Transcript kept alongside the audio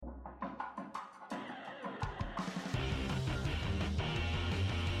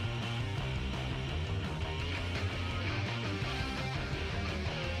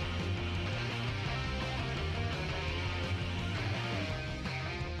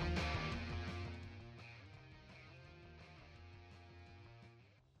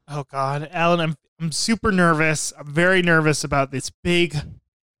Oh God, Alan, I'm super nervous. I'm very nervous about this big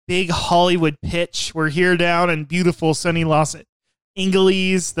Hollywood pitch. We're here down in beautiful sunny Los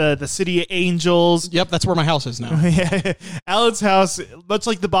Angeles, the city of angels. Yep, that's where my house is now. Yeah, Alan's house, much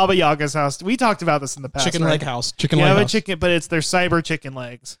like the Baba Yaga's house. We talked about this in the past. Chicken right? leg house. Chicken leg house. Chicken, but it's their cyber chicken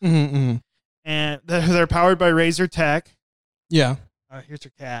legs, Mm-hmm. and they're powered by Razer Tech. Yeah. Here's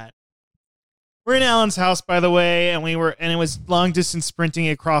your cat. We're in Alan's house, by the way, and it was long distance sprinting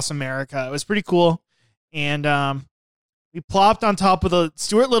across America. It was pretty cool, and we plopped on top of the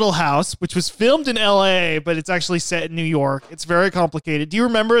Stuart Little house, which was filmed in L.A., but it's actually set in New York. It's very complicated. Do you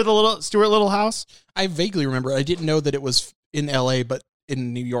remember the little Stuart Little house? I vaguely remember. I didn't know that it was in L.A., but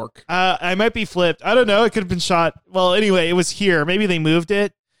in New York. I might be flipped. I don't know. It could have been shot. Well, anyway, it was here. Maybe they moved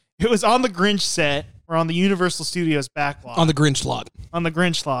it. It was on the Grinch set or on the Universal Studios back lot. On the Grinch lot. On the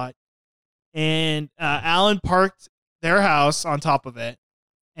Grinch lot. And Alan parked their house on top of it.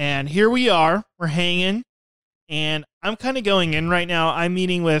 And here we are. We're hanging. And I'm kind of going in right now. I'm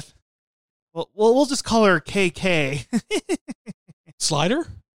meeting with, well, we'll just call her KK. Slider?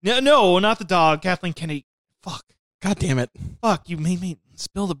 No, not the dog. Kathleen Kennedy. Fuck. God damn it. Fuck, you made me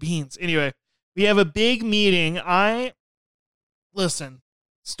spill the beans. Anyway, we have a big meeting. Listen,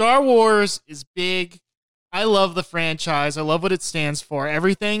 Star Wars is big. I love the franchise. I love what it stands for.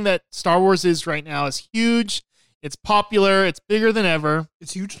 Everything that Star Wars is right now is huge. It's popular. It's bigger than ever.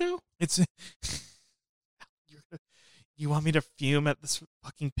 It's huge now? It's... You want me to fume at this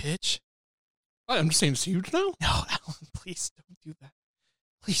fucking pitch? I'm just saying it's huge now? No, Alan, please don't do that.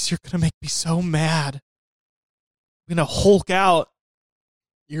 Please, you're going to make me so mad. I'm going to Hulk out.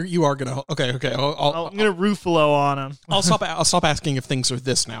 You are going to... Okay. I'm going to Ruffalo on him. I'll stop asking if things are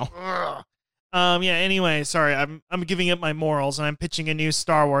this now. Yeah, anyway, sorry. I'm giving up my morals, and I'm pitching a new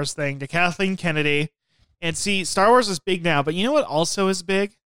Star Wars thing to Kathleen Kennedy. And see, Star Wars is big now, but you know what also is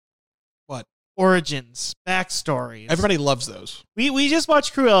big? What? Origins, backstories. Everybody loves those. We just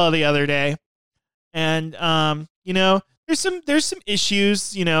watched Cruella the other day, and there's some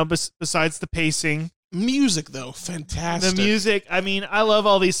issues, besides the pacing. Music though, fantastic. The music, I mean, I love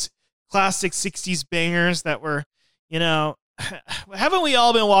all these classic 60s bangers that were, haven't we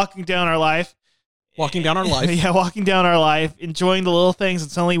all been walking down our life? Walking down our life. Yeah, walking down our life, enjoying the little things,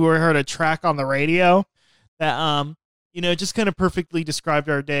 and suddenly we heard a track on the radio that just kind of perfectly described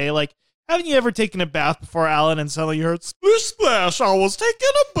our day. Like, haven't you ever taken a bath before, Alan, and suddenly you heard splish splash? I was taking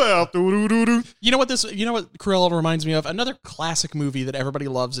a bath. Doo-doo-doo-doo. You know what Cruella reminds me of? Another classic movie that everybody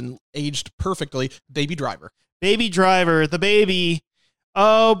loves and aged perfectly, Baby Driver. Baby Driver, the baby.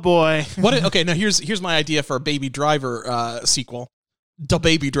 Oh boy. Okay, now here's my idea for a Baby Driver sequel. The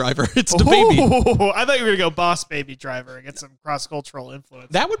Baby Driver. It's the baby. I thought you were going to go Boss Baby Driver and get some cross-cultural influence.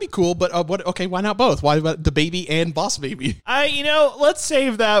 That would be cool, but okay, why not both? Why about the baby and Boss Baby? Let's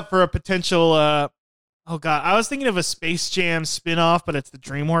save that for a potential, I was thinking of a Space Jam spin-off, but it's the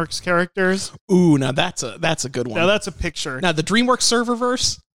DreamWorks characters. Ooh, now that's a good one. Now that's a picture. Now the DreamWorks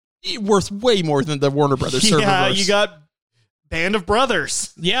serververse, worth way more than the Warner Brothers serververse. Yeah, you got Band of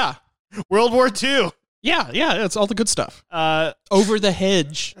Brothers. Yeah. World War II. Yeah, it's all the good stuff. Over the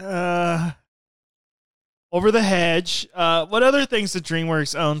Hedge. Over the Hedge. What other things that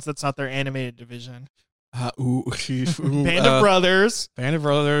DreamWorks owns that's not their animated division? Band of Brothers. Band of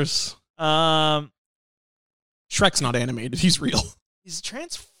Brothers. Shrek's not animated. He's real. Is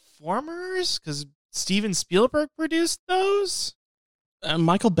Transformers? Because Steven Spielberg produced those?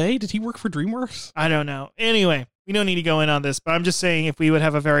 Michael Bay, did he work for DreamWorks? I don't know. Anyway, we don't need to go in on this, but I'm just saying if we would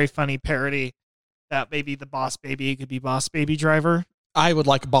have a very funny parody that maybe the Boss Baby could be Boss Baby Driver. I would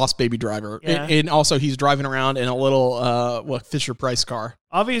like Boss Baby Driver. Yeah. And also he's driving around in a little Fisher-Price car.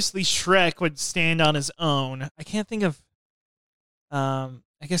 Obviously Shrek would stand on his own. I can't think of I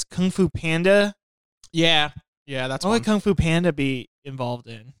guess Kung Fu Panda. Yeah, that's what would Kung Fu Panda be involved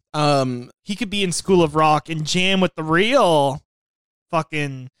in? He could be in School of Rock and jam with the real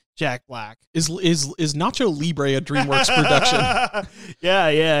fucking Jack Black. Is Nacho Libre a DreamWorks production?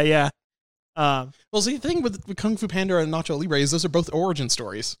 Yeah. Well, see, the thing with Kung Fu Panda and Nacho Libre is those are both origin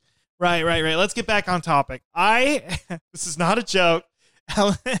stories. Right. Let's get back on topic. This is not a joke.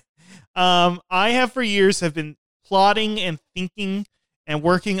 I have for years have been plotting and thinking and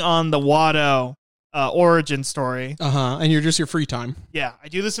working on the Watto origin story. And you're just your free time. Yeah, I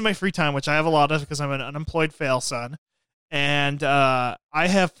do this in my free time, which I have a lot of because I'm an unemployed fail son. And I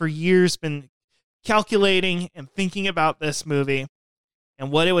have for years been calculating and thinking about this movie and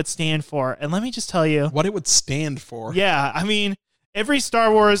what it would stand for. And let me just tell you. What it would stand for. Yeah, I mean, every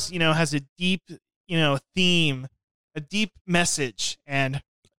Star Wars, has a deep, theme, a deep message. And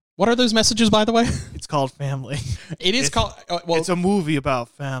What are those messages, by the way? It's called Family. It is called. It's a movie about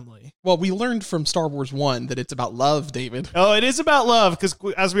family. Well, we learned from Star Wars 1 that it's about love, David. Oh, it is about love because,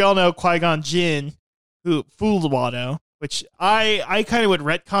 as we all know, Qui-Gon Jinn, who fooled Watto, which I kind of would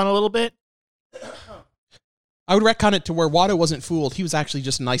retcon a little bit. I would retcon it to where Watto wasn't fooled. He was actually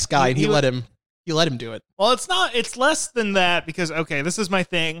just a nice guy, and he let him do it. Well, it's not. It's less than that because, okay, this is my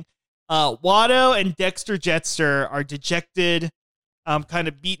thing. Watto and Dexter Jettster are dejected, kind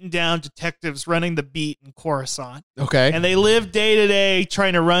of beaten down detectives running the beat in Coruscant. Okay. And they live day to day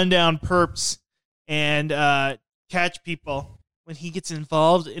trying to run down perps and catch people. When he gets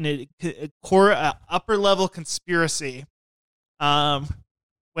involved in a upper level conspiracy,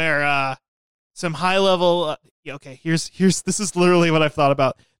 where some high level. Okay, here's this is literally what I've thought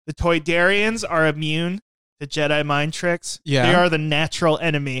about. The Toydarians are immune to Jedi mind tricks. Yeah. They are the natural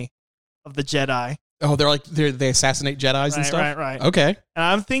enemy of the Jedi. Oh, they assassinate Jedis and stuff? Right. Okay. And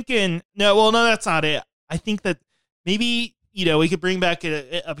I'm thinking, no, that's not it. I think that maybe, we could bring back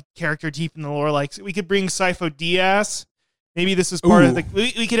a character deep in the lore. Like, we could bring Sifo Dyas. Maybe this is part of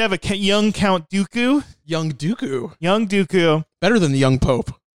the... We could have a young Count Dooku. Young Dooku. Young Dooku. Better than the young Pope.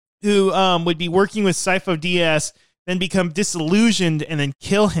 Who would be working with Sifo Dyas, then become disillusioned and then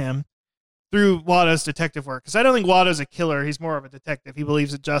kill him through Watto's detective work. Because I don't think Watto's a killer. He's more of a detective. He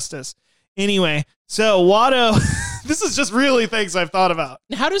believes in justice. Anyway, so Watto, this is just really things I've thought about.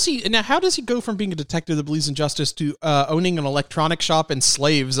 How does he go from being a detective that believes in justice to owning an electronic shop and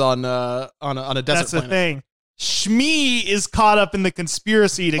slaves on a desert That's planet? the thing. Shmi is caught up in the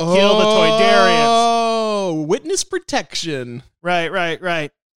conspiracy to kill the Toydarians. Oh, witness protection. Right.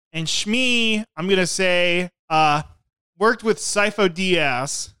 And Shmi, I'm going to say, worked with Sifo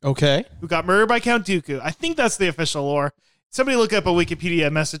Dyas. Okay. Who got murdered by Count Dooku. I think that's the official lore. Somebody look up a Wikipedia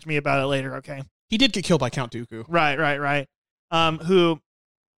and message me about it later, okay? He did get killed by Count Dooku. Right. Who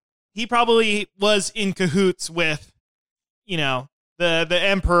he probably was in cahoots with, the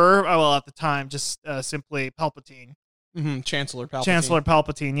Emperor, well, at the time, just simply Palpatine. Mm-hmm. Chancellor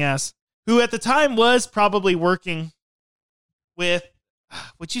Palpatine, yes. Who at the time was probably working with,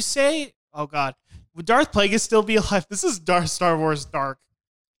 would you say, oh God, would Darth Plagueis still be alive? This is Star Wars Dark.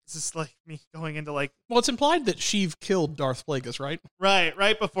 This is like me going into like... Well, it's implied that Sheev killed Darth Plagueis, right?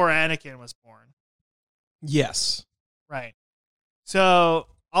 Right before Anakin was born. Yes. Right. So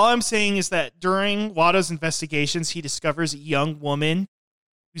all I'm saying is that during Watto's investigations, he discovers a young woman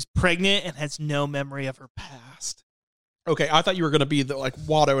who's pregnant and has no memory of her past. Okay, I thought you were going to be like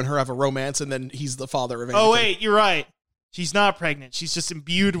Watto and her have a romance, and then he's the father of Anakin. Oh wait, you're right. She's not pregnant. She's just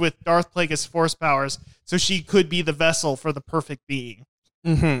imbued with Darth Plagueis force powers, so she could be the vessel for the perfect being.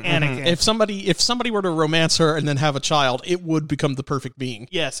 Mm-hmm, Anakin. Mm-hmm. If somebody were to romance her and then have a child, it would become the perfect being.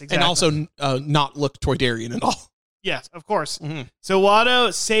 Yes, exactly. And also not look Toydarian at all. Yes, of course. Mm-hmm. So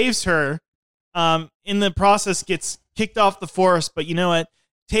Watto saves her. In the process, gets kicked off the Force, but you know what?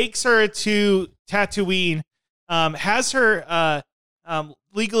 Takes her to Tatooine. Has her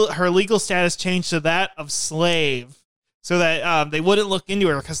legal status changed to that of slave, so that they wouldn't look into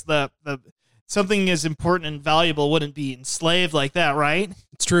her because the something as important and valuable wouldn't be enslaved like that, right?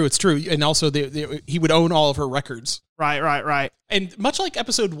 It's true. And also, he would own all of her records. Right. And much like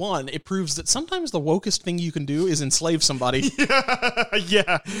episode 1, it proves that sometimes the wokest thing you can do is enslave somebody.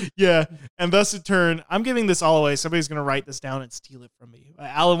 Yeah. And thus in turn, I'm giving this all away. Somebody's going to write this down and steal it from me.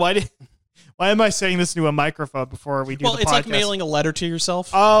 Alan, why am I saying this into a microphone before we do the podcast? Well, it's like mailing a letter to yourself.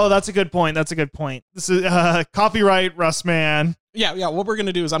 Oh, that's a good point. This is copyright Russman. Yeah. What we're going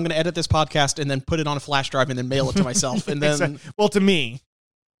to do is I'm going to edit this podcast and then put it on a flash drive and then mail it to myself. And then, exactly. Well, to me.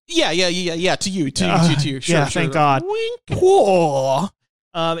 Yeah. To you. Sure. Thank God. Wink. Cool.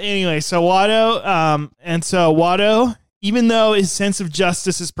 Anyway, so Watto, even though his sense of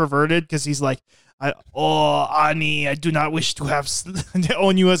justice is perverted, because he's like, Ani, I do not wish to to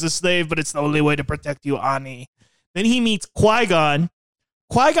own you as a slave, but it's the only way to protect you, Ani. Then he meets Qui-Gon.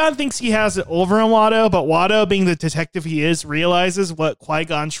 Qui-Gon thinks he has it over on Watto, but Watto, being the detective he is, realizes what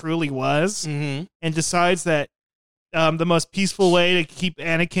Qui-Gon truly was, mm-hmm. and decides that the most peaceful way to keep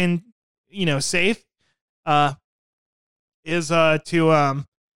Anakin, safe, is to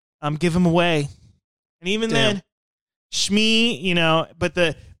give him away. And even then, Shmi,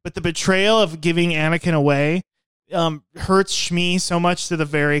 but the betrayal of giving Anakin away hurts Shmi so much to the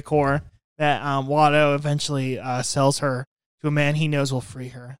very core that Watto eventually sells her to a man he knows will free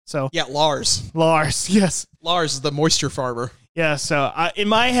her. So yeah, Lars, yes. Lars is the moisture farmer. Yeah, so in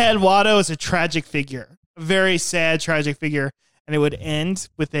my head, Watto is a tragic figure, a very sad, tragic figure, and it would end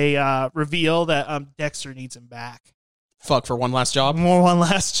with a reveal that Dexter needs him back. Fuck for one last job. More one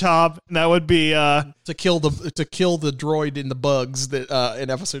last job. And that would be To kill the droid in the bugs that in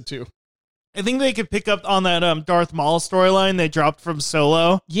episode 2. I think they could pick up on that Darth Maul storyline they dropped from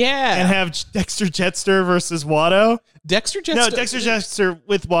Solo. Yeah. And have Dexter Jetster versus Watto. Dexter Jetster. No, Dexter Jetster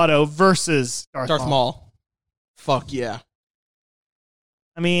with Watto versus Darth Maul. Fuck yeah.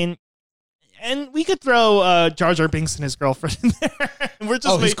 I mean, and we could throw Jar Jar Binks and his girlfriend in there. We're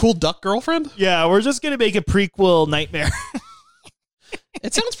just his cool duck girlfriend? Yeah, we're just going to make a prequel nightmare.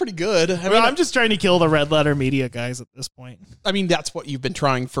 It sounds pretty good. I'm just trying to kill the red letter media guys at this point. I mean, that's what you've been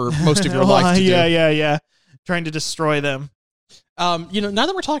trying for most of your life to do. Yeah. Trying to destroy them. Now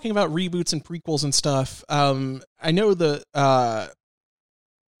that we're talking about reboots and prequels and stuff, I know the...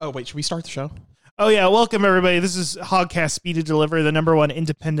 should we start the show? Oh, yeah. Welcome, everybody. This is Hogcast Speed to Deliver, the #1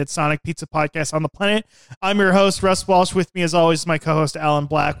 independent Sonic pizza podcast on the planet. I'm your host, Russ Walsh. With me, as always, my co-host, Alan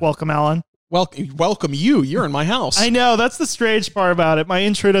Black. Welcome, Alan. Welcome you. You're in my house. I know. That's the strange part about it. My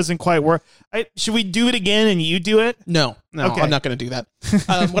intro doesn't quite work. Should we do it again and you do it? No, okay. I'm not going to do that.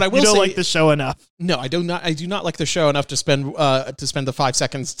 What I will you don't say, like the show enough. No, I do not. I do not like the show enough to spend the 5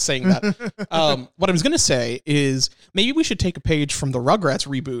 seconds saying that. What I was going to say is maybe we should take a page from the Rugrats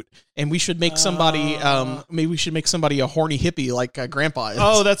reboot and we should make somebody. Maybe we should make somebody a horny hippie like Grandpa is.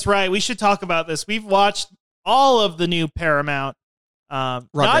 Oh, that's right. We should talk about this. We've watched all of the new Paramount.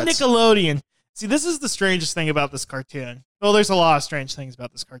 Not Nickelodeon. See, this is the strangest thing about this cartoon. Well, there's a lot of strange things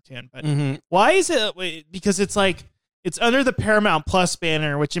about this cartoon, but why is it? Because it's like it's under the Paramount Plus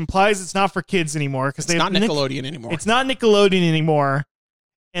banner, which implies it's not for kids anymore. Because it's not Nickelodeon anymore. It's not Nickelodeon anymore,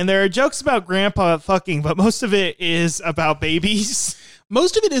 and there are jokes about Grandpa fucking, but most of it is about babies.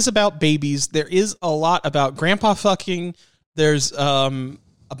 Most of it is about babies. There is a lot about Grandpa fucking. There's a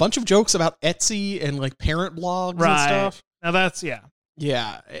bunch of jokes about Etsy and like parent blogs and stuff. Now that's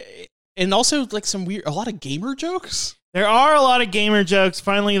Yeah. And also like a lot of gamer jokes. There are a lot of gamer jokes.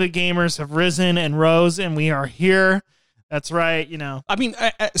 Finally, the gamers have risen and rose, and we are here. That's right. I mean,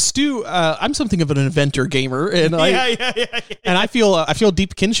 Stu, I'm something of an inventor gamer, and and I feel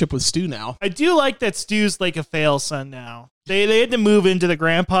deep kinship with Stu now. I do like that Stu's like a fail son now. They had to move into the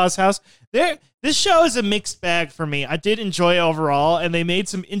grandpa's house. This show is a mixed bag for me. I did enjoy it overall, and they made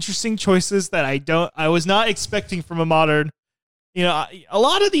some interesting choices that I was not expecting from a modern. A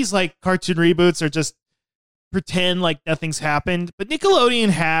lot of these like cartoon reboots are just pretend like nothing's happened, but Nickelodeon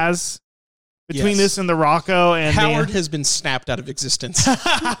has between this and the Rocco and Howard has been snapped out of existence.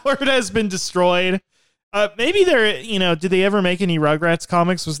 Howard has been destroyed. Maybe did they ever make any Rugrats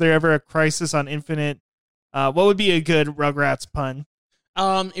comics? Was there ever a Crisis on Infinite? What would be a good Rugrats pun?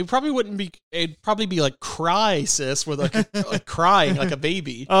 It probably wouldn't be. It'd probably be like "Crisis" with like crying like a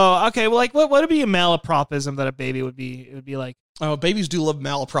baby. Oh, okay. Well, like what would be a malapropism that a baby would be? It would be like. Oh, babies do love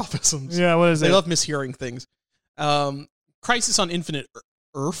malapropisms. Yeah, what is it? They love mishearing things. Crisis on Infinite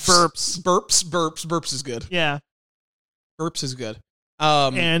Earths. Burps is good. Yeah. Burps is good.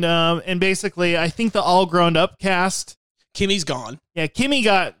 And basically, I think the all grown up cast. Kimmy's gone. Yeah, Kimmy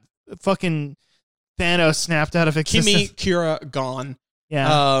got fucking Thanos snapped out of existence. Kimmy, Kira, gone.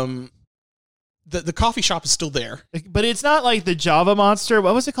 Yeah. The coffee shop is still there. But it's not like the Java Monster.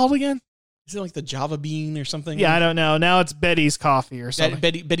 What was it called again? Is it like the Java Bean or something? Yeah, I don't know. Now it's Betty's Coffee or something.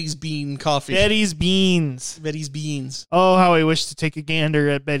 Betty's Bean Coffee. Betty's Beans. Betty's Beans. Oh, how I wish to take a gander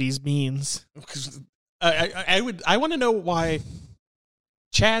at Betty's Beans. I want to know why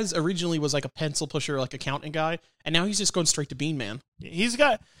Chaz originally was like a pencil pusher, like accountant guy, and now he's just going straight to Bean Man. He's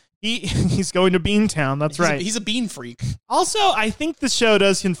going to Beantown. That's right. He's a bean freak. Also, I think the show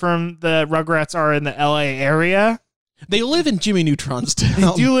does confirm the Rugrats are in the LA area. They live in Jimmy Neutron's town.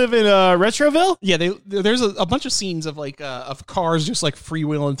 They do live in Retroville? Yeah, there's a bunch of scenes of like of cars just like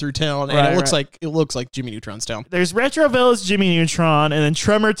freewheeling through town, and it looks like Jimmy Neutron's town. There's Retroville is Jimmy Neutron, and then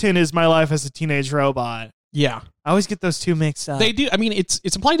Tremorton is My Life as a Teenage Robot. Yeah, I always get those two mixed up. They do. I mean, it's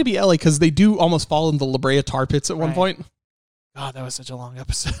implied to be LA because they do almost fall in the La Brea tar pits at one point. God, that was such a long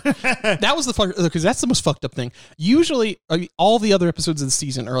episode. That was because that's the most fucked up thing. Usually, all the other episodes of the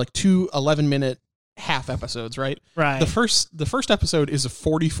season are like 2 11-minute half episodes, right? Right. The first episode is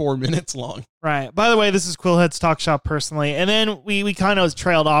 44 minutes long. Right. By the way, this is Quillhead's Talk Shop personally. And then we kind of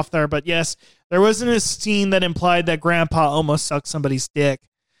trailed off there, but yes, there wasn't a scene that implied that Grandpa almost sucked somebody's dick.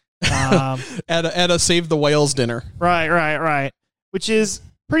 At a Save the Whales dinner. Right. Which is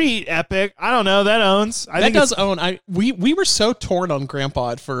pretty epic. I don't know. That owns. I think does own. We were so torn on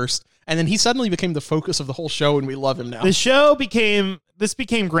Grandpa at first, and then he suddenly became the focus of the whole show, and we love him now. This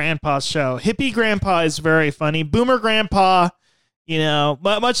became Grandpa's show. Hippie Grandpa is very funny. Boomer Grandpa,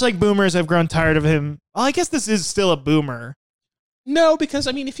 much like boomers, I've grown tired of him. Well, I guess this is still a boomer. No, because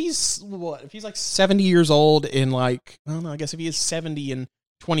I mean, if he's like 70 years old in like, I don't know, I guess if he is 70 in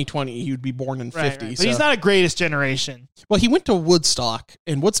 2020, he would be born in 50. Right. So. But he's not a greatest generation. Well, he went to Woodstock,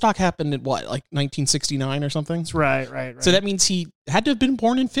 and Woodstock happened in what, like 1969 or something? That's right. So that means he had to have been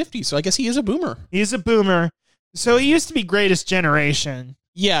born in 50. So I guess he is a boomer. He's a boomer. So he used to be greatest generation.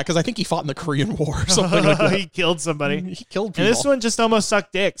 Yeah, because I think he fought in the Korean War or something like that. He killed somebody. He killed people. And this one just almost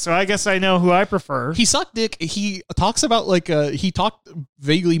sucked dick. So I guess I know who I prefer. He sucked dick. He talks about like he talked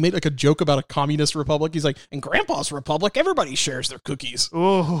vaguely made like a joke about a communist republic. He's like, in Grandpa's republic, everybody shares their cookies.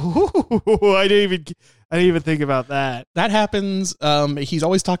 Oh, I didn't even think about that. That happens. He's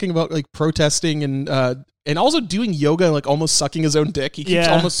always talking about like protesting and also doing yoga, like almost sucking his own dick. He keeps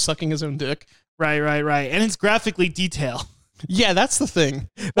almost sucking his own dick. Right. And it's graphically detailed. Yeah, that's the thing.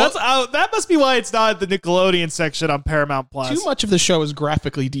 That must be why it's not the Nickelodeon section on Paramount Plus. Too much of the show is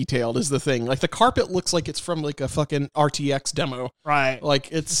graphically detailed is the thing. Like the carpet looks like it's from like a fucking RTX demo. Right. Like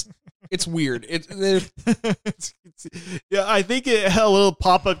it's weird. Yeah, I think a little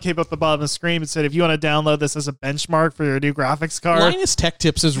pop-up came up the bottom of the screen and said, if you want to download this as a benchmark for your new graphics card. Linus Tech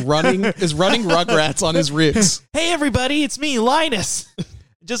Tips is running Rugrats on his rigs. Hey everybody, it's me, Linus.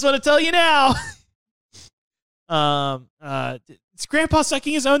 Just want to tell you now. It's Grandpa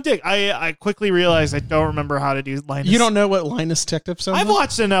sucking his own dick. I quickly realized I don't remember how to do Linus. You don't know what Linus Tech Tips are? I've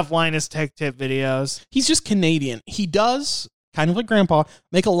watched enough Linus Tech Tip videos. He's just Canadian. He does, kind of like Grandpa,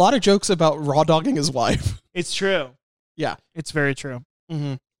 make a lot of jokes about raw dogging his wife. It's true. Yeah. It's very true.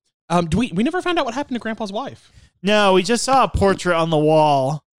 Mm-hmm. We never found out what happened to Grandpa's wife. No, we just saw a portrait on the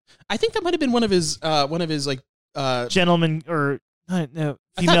wall. I think that might have been one of his like gentlemen or no,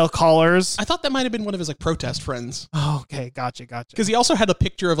 female callers. I thought that might have been one of his like protest friends. Oh, okay, gotcha. Because he also had a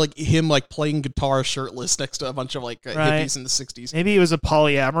picture of like him like playing guitar shirtless next to a bunch of like hippies in the 60s. Maybe it was a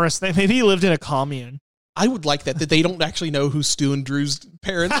polyamorous thing. Maybe he lived in a commune. I would like that they don't actually know who Stu and Drew's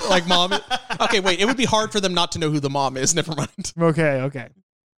parents, like mom is. Okay, wait, it would be hard for them not to know who the mom is. Never mind. Okay.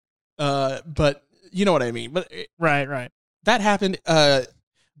 But you know what I mean. But right. That happened.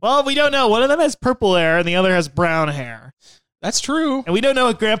 Well, we don't know. One of them has purple hair and the other has brown hair. That's true. And we don't know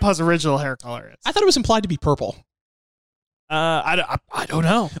what Grandpa's original hair color is. I thought it was implied to be purple. I don't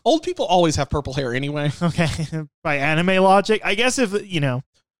know. Old people always have purple hair anyway. Okay. By anime logic. I guess if,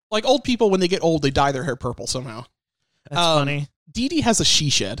 like old people, when they get old, they dye their hair purple somehow. That's funny. Dee Dee has a she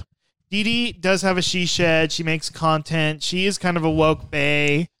shed. Dee Dee does have a she shed. She makes content. She is kind of a woke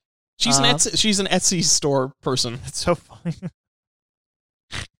bae. She's an Etsy store person. That's so funny.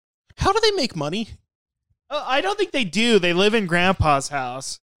 How do they make money? I don't think they do. They live in Grandpa's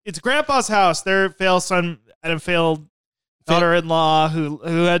house. It's Grandpa's house. Their failed son and a failed daughter-in-law who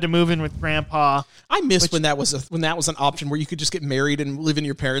had to move in with Grandpa. I missed when that was an option where you could just get married and live in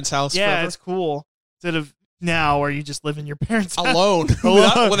your parents' house. Yeah, forever. it's cool. Instead of now where you just live in your parents' house. Alone.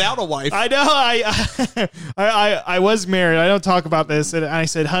 without a wife. I know. I was married. I don't talk about this. And I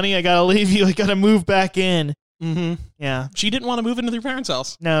said, honey, I gotta leave you. I gotta move back in. Mm-hmm. Yeah. She didn't want to move into their parents'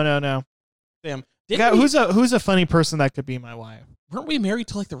 house. No. Damn. Who's a funny person that could be my wife? Weren't we married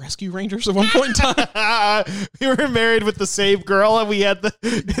to like the Rescue Rangers at one point in time? We were married with the Save Girl, and we had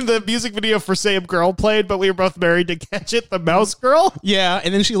the music video for Save Girl played, but we were both married to Gadget, the mouse girl. Yeah,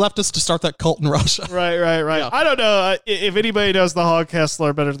 and then she left us to start that cult in Russia. Right. Yeah. I don't know if anybody knows the Holocaust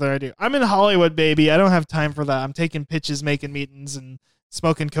lore better than I do. I'm in Hollywood, baby. I don't have time for that. I'm taking pitches, making meetings, and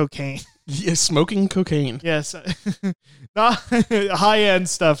smoking cocaine. Yeah, smoking cocaine. Yes. Not high-end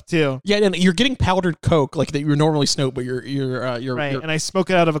stuff, too. Yeah, and you're getting powdered coke like that you normally smoke, but you're right, and I smoke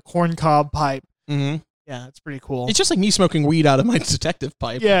it out of a corncob pipe. Mm-hmm. Yeah, it's pretty cool. It's just like me smoking weed out of my detective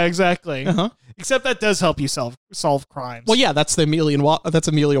pipe. Yeah, exactly. Uh-huh. Except that does help you solve crimes. Well, yeah, that's the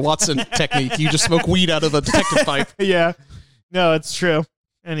Amelia Watson technique. You just smoke weed out of the detective pipe. Yeah. No, it's true.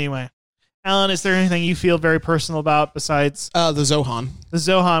 Anyway. Alan, is there anything you feel very personal about besides the Zohan? The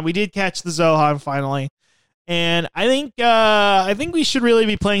Zohan. We did catch the Zohan finally. And I think we should really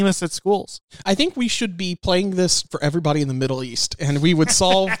be playing this at schools. I think we should be playing this for everybody in the Middle East, and we would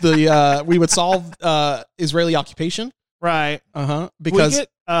solve Israeli occupation. Right. Because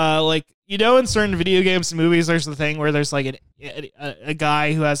we get, in certain video games and movies, there's the thing where there's like a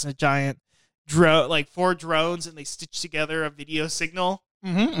guy who has a giant drone, like 4 drones, and they stitch together a video signal.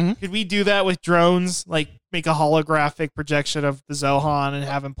 Mm-hmm. Could we do that with drones? Like make a holographic projection of the Zohan and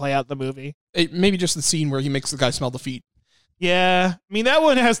have him play out the movie? Maybe just the scene where he makes the guy smell the feet. Yeah. I mean, that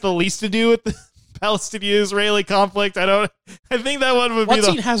one has the least to do with the Palestinian-Israeli conflict. I think that one would be What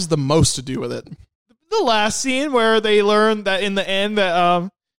scene has the most to do with it? The last scene where they learn that in the end that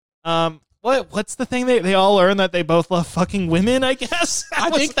what's the thing they all learn that they both love fucking women, I guess? I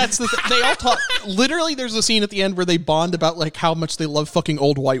think that's the they all talk. Literally, there's a scene at the end where they bond about like how much they love fucking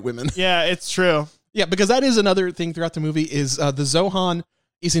old white women. Yeah, it's true. Yeah, because that is another thing throughout the movie is the Zohan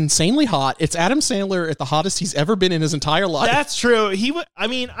is insanely hot. It's Adam Sandler at the hottest he's ever been in his entire life. That's true. I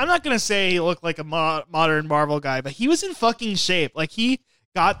mean, I'm not going to say he looked like a modern Marvel guy, but he was in fucking shape. Like, he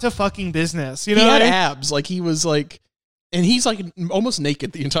got to fucking business. You know, he had abs. Like, he was like, and he's like almost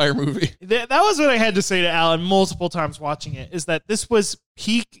naked the entire movie. That was what I had to say to Alan multiple times watching it, is that this was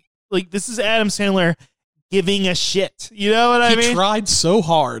peak. Like, this is Adam Sandler giving a shit. You know what I mean? He tried so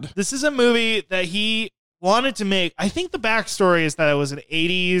hard. This is a movie that he wanted to make. I think the backstory is that it was an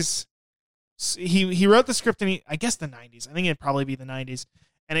 80s. He wrote the script in, I guess, the 90s. I think it'd probably be the 90s.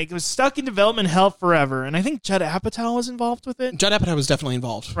 And it was stuck in development hell forever. And I think Judd Apatow was involved with it. Judd Apatow was definitely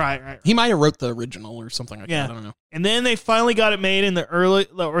involved. Right. He might have wrote the original or something like that. I don't know. And then they finally got it made in the early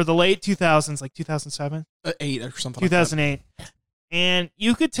or the late 2000s, like 2007? 8 or something 2008. Like that. And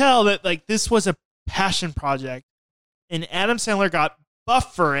you could tell that like this was a passion project. And Adam Sandler got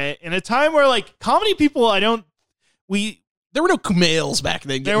buff for it in a time where like comedy people, there were no Kumails back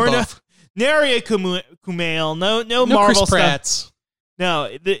then. There were buff. nary a Kumail, no Marvel Chris Pratt's. stuff. No,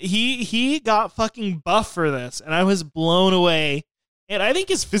 he got fucking buff for this, and I was blown away. And I think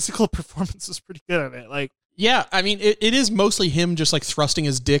his physical performance was pretty good at it. Like, yeah, I mean, it is mostly him just like thrusting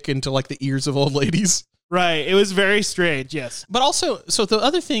his dick into like the ears of old ladies. Right. It was very strange. Yes. But also, so the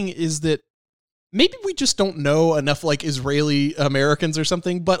other thing is that maybe we just don't know enough like Israeli Americans or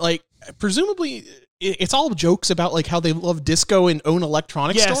something, but like presumably it's all jokes about like how they love disco and own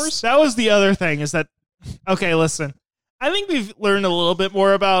electronics stores. That was the other thing, is that, okay, listen, I think we've learned a little bit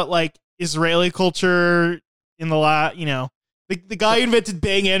more about like Israeli culture in the the guy who invented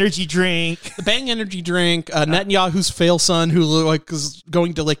Bang Energy drink. The Bang Energy drink, Netanyahu's fail son who like is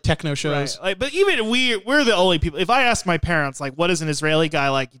going to like techno shows. Right. Like, but even we're the only people. If I asked my parents like, what is an Israeli guy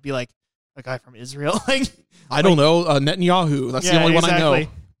like, you'd be like, a guy from Israel. Like, I don't know, Netanyahu. That's the only one I know.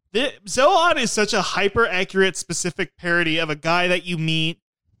 Zohan is such a hyper accurate, specific parody of a guy that you meet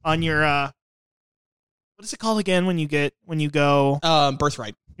on your what is it called again when you go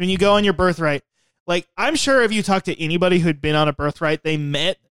Birthright. When you go on your Birthright. Like, I'm sure if you talk to anybody who'd been on a Birthright, they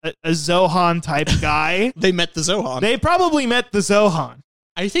met a Zohan type guy. They met the Zohan. They probably met the Zohan.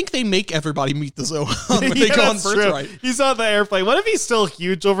 I think they make everybody meet the Zohan when they go on Birthright. True. He's on the airplane. What if he's still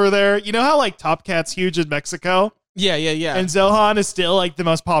huge over there? You know how like Top Cat's huge in Mexico? Yeah. And Zohan is still like the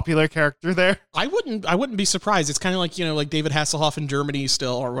most popular character there. I wouldn't be surprised. It's kind of like, like David Hasselhoff in Germany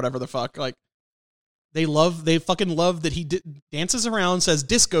still, or whatever the fuck. Like they fucking love that he dances around, says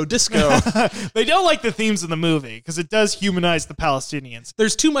disco. They don't like the themes in the movie because it does humanize the Palestinians.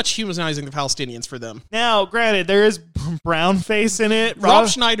 There's too much humanizing the Palestinians for them. Now, granted, there is brown face in it. Rob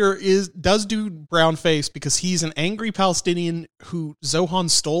Schneider does do brown face because he's an angry Palestinian who Zohan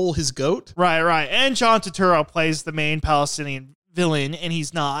stole his goat. Right. And John Turturro plays the main Palestinian villain, and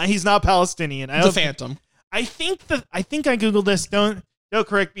he's not Palestinian. The Phantom. I think I googled this. Don't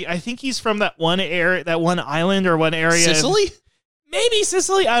correct me. I think he's from that one island or one area. Sicily? Maybe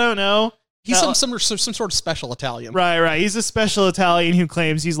Sicily. I don't know. He's some sort of special Italian. Right. He's a special Italian who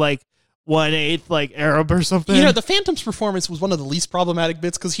claims he's like 1/8 like Arab or something. The Phantom's performance was one of the least problematic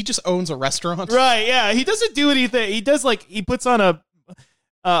bits because he just owns a restaurant. Right. Yeah. He doesn't do anything. He does he puts on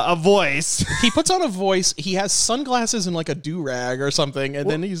a voice. He puts on a voice. He has sunglasses and like a do-rag or something, and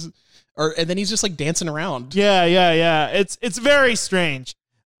then he's just like dancing around. Yeah. It's very strange.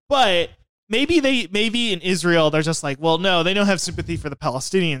 But maybe in Israel they're just like, well, no, they don't have sympathy for the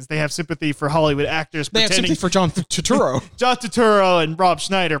Palestinians. They have sympathy for Hollywood actors. They have sympathy for John Turturro. John Turturro and Rob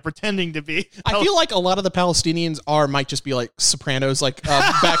Schneider pretending to be. I feel like a lot of the Palestinians might just be like Sopranos, like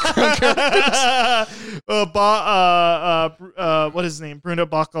background characters. What is his name? Bruno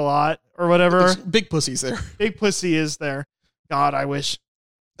Baccarat or whatever. There's big pussies there. Big pussy is there. God, I wish.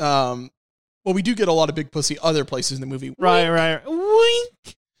 Well, we do get a lot of big pussy other places in the movie. Right.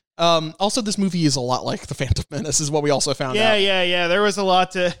 Wink. Also, this movie is a lot like The Phantom Menace, is what we also found out. Yeah. There was a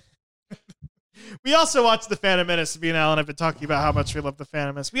lot to... We also watched The Phantom Menace. Me and Alan have been talking about how much we love The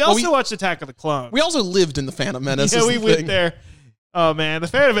Phantom Menace. We also watched Attack of the Clones. We also lived in The Phantom Menace. Yeah, we went there. Oh, man. The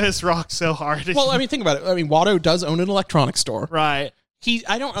Phantom Menace rocked so hard. Well, I mean, think about it. I mean, Watto does own an electronics store. Right.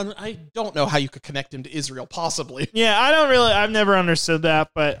 I don't know how you could connect him to Israel, possibly. Yeah, I've never understood that,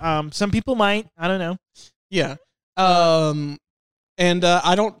 but some people might. I don't know. Yeah. I'm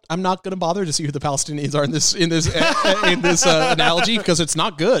not going to bother to see who the Palestinians are in this analogy because it's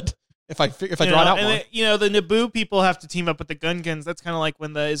not good. if I draw it out more. The Naboo people have to team up with the Gungans. That's kind of like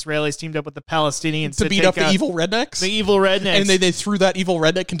when the Israelis teamed up with the Palestinians to beat up the evil rednecks. The evil rednecks. And they threw that evil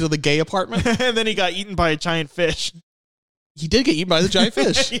redneck into the gay apartment. And then he got eaten by a giant fish. He did get eaten by the giant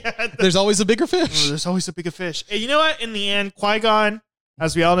fish. There's always a bigger fish. There's always a bigger fish. And you know what? In the end, Qui-Gon,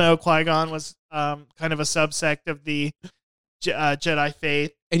 as we all know, Qui-Gon was kind of a subsect of the Jedi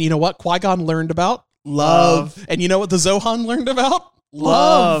faith. And you know what Qui-Gon learned about? Love. And you know what the Zohan learned about?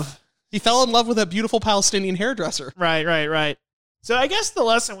 Love. He fell in love with that beautiful Palestinian hairdresser. Right. So I guess the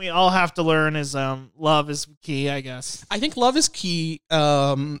lesson we all have to learn is love is key, I guess. I think love is key.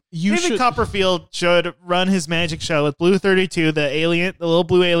 David Copperfield should run his magic show with Blue 32, the little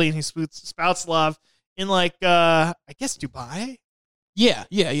blue alien who spouts love in I guess Dubai. Yeah.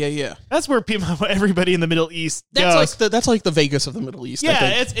 That's where everybody in the Middle East goes. That's like the Vegas of the Middle East.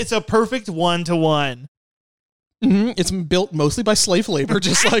 Yeah, it's a perfect 1-to-1. Mm-hmm. It's built mostly by slave labor,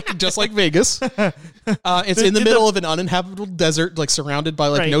 just like Vegas. It's in the middle of an uninhabitable desert, surrounded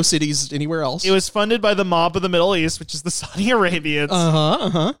by no cities anywhere else. It was funded by the mob of the Middle East, which is the Saudi Arabians.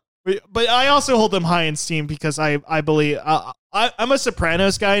 Uh-huh. But I also hold them high in esteem because I believe I'm a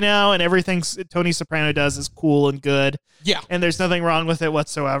Sopranos guy now, and everything Tony Soprano does is cool and good. Yeah, and there's nothing wrong with it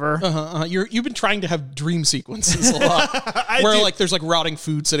whatsoever. You've been trying to have dream sequences a lot, where there's rotting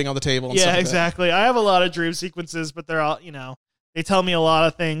food sitting on the table. And stuff exactly. I have a lot of dream sequences, but they're all they tell me a lot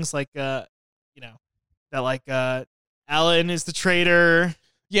of things that Alan is the traitor.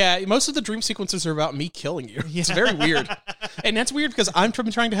 Yeah, most of the dream sequences are about me killing you. Yeah. It's very weird. And that's weird because I'm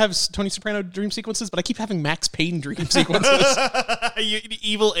trying to have Tony Soprano dream sequences, but I keep having Max Payne dream sequences. The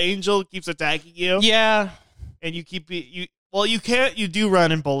evil angel keeps attacking you. Yeah. And you do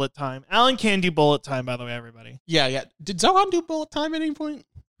run in bullet time. Alan can do bullet time, by the way, everybody. Yeah. Did Zohan do bullet time at any point?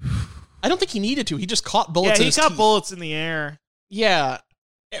 I don't think he needed to. He just caught bullets in his he caught teeth. bullets in the air. Yeah.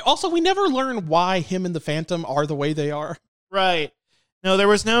 Also, we never learn why him and the Phantom are the way they are. Right. No, there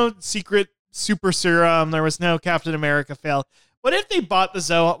was no secret super serum. There was no Captain America fail. What if they bought the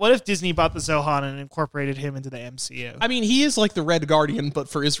Zohan? What if Disney bought the Zohan and incorporated him into the MCU? I mean, he is like the Red Guardian, but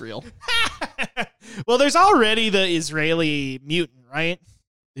for Israel. Well, there's already the Israeli mutant, right?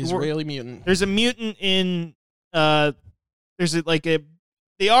 Israeli mutant. There's a mutant in. They are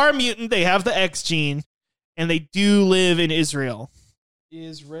a mutant. They have the X gene, and they do live in Israel.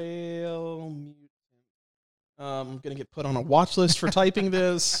 Israel mutant. I'm gonna get put on a watch list for typing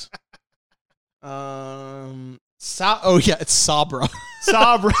this. It's Sabra.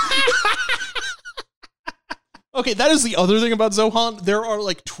 Sabra. Okay, that is the other thing about Zohan. There are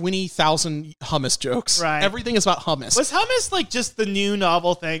 20,000 hummus jokes. Right. Everything is about hummus. Was hummus just the new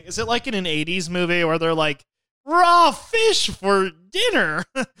novel thing? Is it like in an 80s movie where they're raw fish for dinner?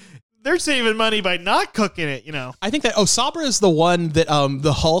 They're saving money by not cooking it, I think that Sabra is the one that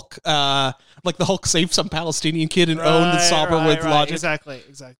the Hulk the Hulk saved some Palestinian kid and owned Sabra with logic. Exactly.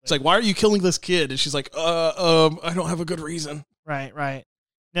 It's why are you killing this kid? And she's I don't have a good reason. Right.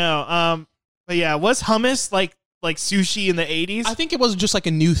 No, but yeah, was hummus like sushi in the 80s? I think it was just a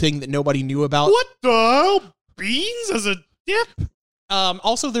new thing that nobody knew about. What the hell? Beans as a dip?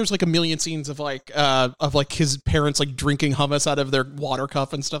 Also, there's a million scenes of his parents drinking hummus out of their water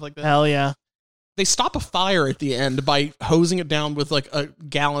cup and stuff like that. Hell yeah. They stop a fire at the end by hosing it down with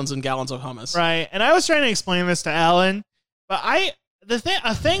gallons and gallons of hummus. Right. And I was trying to explain this to Alan, but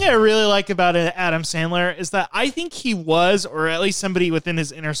a thing I really like about Adam Sandler is that I think he was, or at least somebody within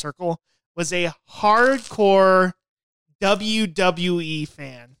his inner circle, was a hardcore WWE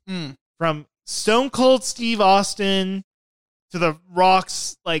fan. From Stone Cold Steve Austin to The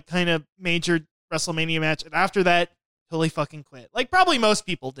Rock's kind of major WrestleMania match, and after that, totally fucking quit. Probably most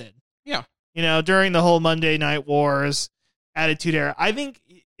people did. Yeah. During the whole Monday Night Wars Attitude Era. I think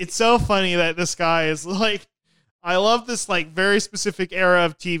it's so funny that this guy is I love this very specific era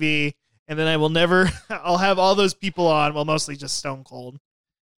of TV, and then I'll have all those people on, well, mostly just Stone Cold.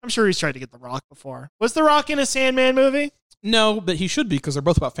 I'm sure he's tried to get The Rock before. Was The Rock in a Sandman movie? No, but he should be because they're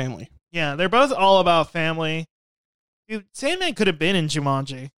both about family. Yeah, they're both all about family. Dude, Sandman could have been in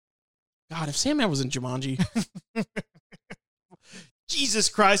Jumanji. God, if Sandman was in Jumanji. Jesus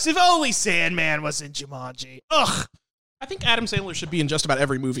Christ, if only Sandman was in Jumanji. Ugh. I think Adam Sandler should be in just about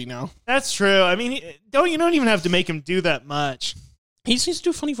every movie now. That's true. I mean, you don't even have to make him do that much. He just needs to do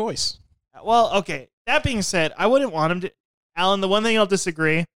a funny voice. Well, okay. That being said, I wouldn't want him to. Alan, the one thing I'll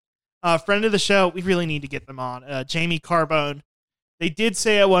disagree. Friend of the show, we really need to get them on. Jamie Carbone. They did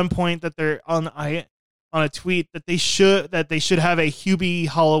say at one point that they're on a tweet that they should have a Hubie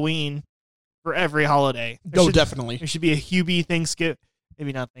Halloween for every holiday. Definitely. There should be a Hubie Thanksgiving.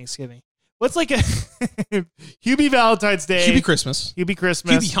 Maybe not Thanksgiving. What's like a Hubie Valentine's Day? Hubie Christmas. Hubie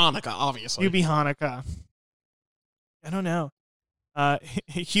Christmas. Hubie Hanukkah, obviously. Hubie Hanukkah. I don't know.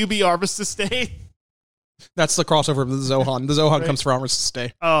 Hubie Armistice Day. That's the crossover of the Zohan. The Zohan Right. comes for Armistice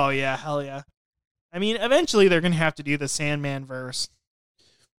Day. Oh yeah, hell yeah. I mean, eventually they're gonna have to do the Sandman verse.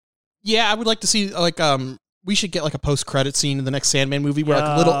 Yeah, I would like to see we should get like a post-credit scene in the next Sandman movie where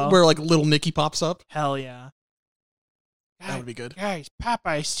Yeah. little Nicky pops up. Hell yeah. That would be good. Guys,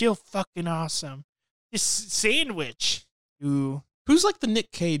 Popeye's still fucking awesome. This sandwich. Ooh. Who's like the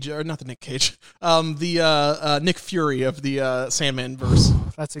Nick Cage, or not the Nick Cage, the Nick Fury of the Sandman verse?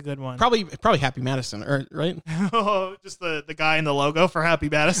 That's a good one. Probably Happy Madison, or right? Oh, just the guy in the logo for Happy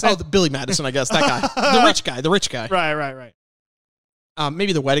Madison. Oh, the Billy Madison, I guess. That guy, the rich guy. Right.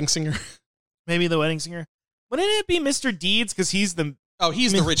 Maybe the wedding singer. Maybe the wedding singer. Wouldn't it be Mr. Deeds? Because he's the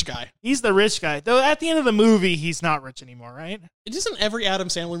Rich guy. He's the rich guy. Though at the end of the movie, he's not rich anymore, right? Doesn't every Adam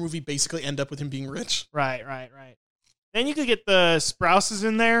Sandler movie basically end up with him being rich? Right. Then you could get the Sprouses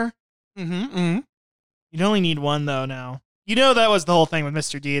in there. Mm-hmm. You'd only need one though now. You know that was the whole thing with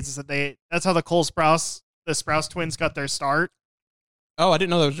Mr. Deeds is that that's how the Sprouse twins got their start. Oh, I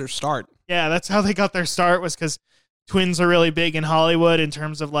didn't know that was their start. Yeah, that's how they got their start was because twins are really big in Hollywood in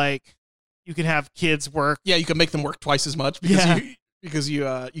terms of like you can have kids work. Yeah, you can make them work twice as much because you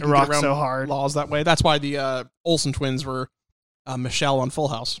can get rock around so hard. laws that way. That's why the Olsen twins were Michelle on Full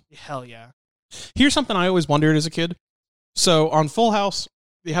House. Hell yeah. Here's something I always wondered as a kid. So on Full House,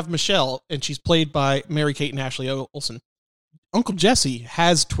 they have Michelle, and she's played by Mary-Kate and Ashley Olsen. Uncle Jesse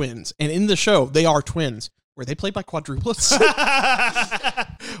has twins, and in the show, they are twins. Were they played by quadruplets?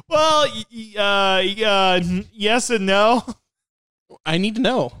 Well, yes and no. I need to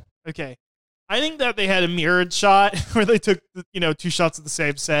know. Okay. I think that they had a mirrored shot where they took, two shots of the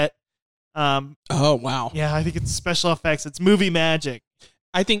same set. Oh, wow. Yeah, I think it's special effects. It's movie magic.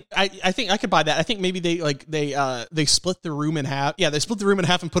 I think I could buy that. I think maybe they split the room in half. Yeah, they split the room in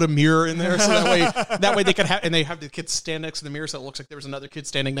half and put a mirror in there, so that way they could have, and they have the kid stand next to the mirror, so it looks like there was another kid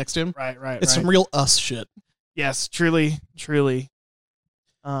standing next to him. Right. It's some real us shit. Yes, truly.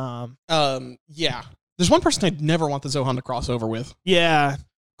 Yeah. There's one person I'd never want the Zohan to cross over with. Yeah.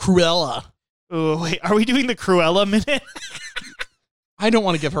 Cruella. Oh wait, are we doing the Cruella minute? I don't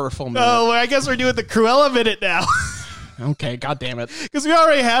want to give her a full minute. Oh, I guess we're doing the Cruella minute now. Okay, god damn it. Because we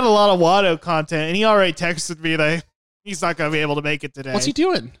already had a lot of Watto content, and he already texted me that he's not going to be able to make it today. What's he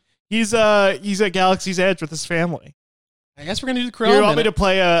doing? He's at Galaxy's Edge with his family. I guess we're gonna do the Cruella. You want me to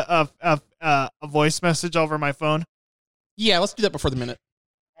play a voice message over my phone? Yeah, let's do that before the minute.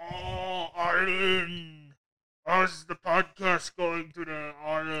 Oh, Arlen, how's the podcast going today,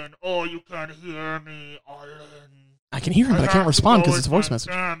 Arlen? Oh, you can't hear me, Arlen. I can hear him, but I can't respond because it's a voice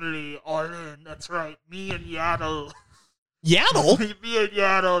message. Family, Arlen, that's right. Me and Yaddle. Yaddle? Me and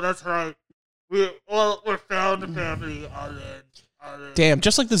Yaddle, that's right. We're found family, Arlen. Damn,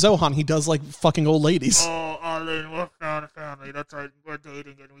 just like the Zohan, he does like fucking old ladies. Oh, Arlen, we're found family. That's right. We're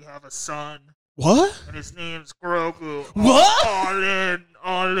dating and we have a son. What? And his name's Grogu. What? Oh,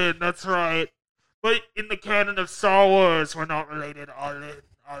 Arlen, that's right. But in the canon of Star Wars, we're not related, Arlen.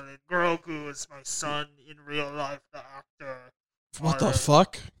 Grogu is my son in real life, the actor. What the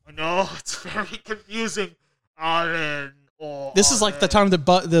fuck? I know, it's very confusing. Arlen. Oh, this is like the time the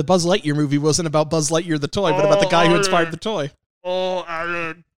Buzz Lightyear movie wasn't about Buzz Lightyear the toy, but about the guy who inspired the toy. Oh,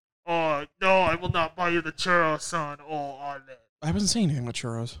 Arlen. Oh, no, I will not buy you the churro, son. Oh, Arlen. I wasn't saying anything about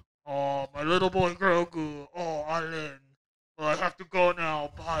churros. Oh, my little boy Grogu. Oh, Arlen. Well, I have to go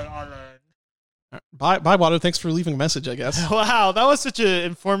now. Bye, Arlen. Bye, Watto. Thanks for leaving a message, I guess. Wow, that was such an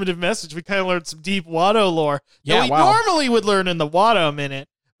informative message. We kind of learned some deep Watto lore that we wow. normally would learn in the Watto minute,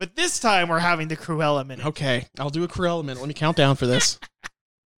 but this time we're having the Cruella minute. Okay, I'll do a Cruella minute. Let me count down for this.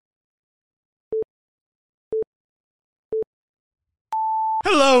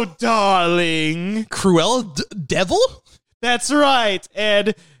 Hello, darling. Cruella devil? That's right.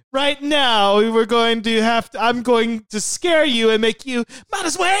 And right now, we're going to I'm going to scare you and make you might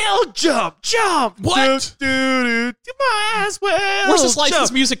as well jump. What? Might as well. Where's this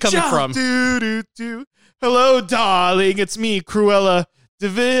licensed music coming from? Hello, darling. It's me, Cruella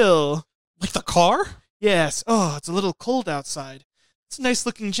DeVille. Like the car? Yes. Oh, it's a little cold outside. It's a nice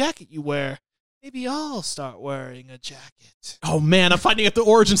looking jacket you wear. Maybe I'll start wearing a jacket. Oh man, I'm finding out the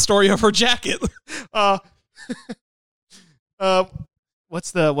origin story of her jacket. What's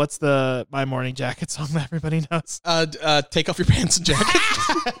the My Morning Jacket song that everybody knows? Take off your pants and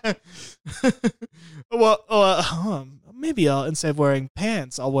jacket. Maybe instead of wearing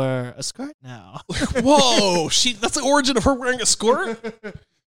pants, I'll wear a skirt now. Whoa, that's the origin of her wearing a skirt?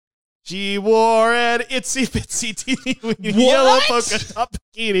 She wore an itsy bitsy teeny weeny yellow polka dot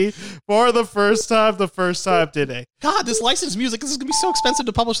bikini for the first time today. God, this licensed music, this is going to be so expensive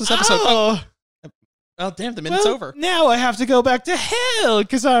to publish this episode. Oh, damn, the minute's over. Now I have to go back to hell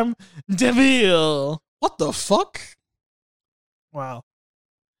because I'm Deville. What the fuck? Wow.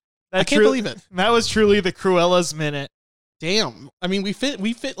 I can't believe it. That was truly the Cruella's minute. Damn. I mean, we fit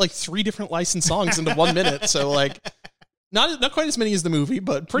like 3 different licensed songs into 1 minute, so like not quite as many as the movie,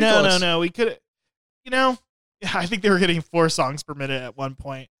 but pretty close. No. We could, I think they were getting 4 songs per minute at one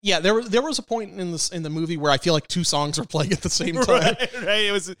point. Yeah, there was a point in the movie where I feel like 2 songs are playing at the same time.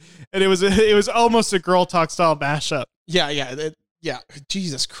 Right. It was almost a Girl Talk style mashup. Yeah.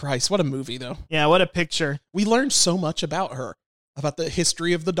 Jesus Christ, what a movie though. Yeah, what a picture. We learned so much about her, about the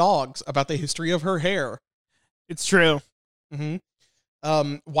history of the dogs, about the history of her hair. It's true.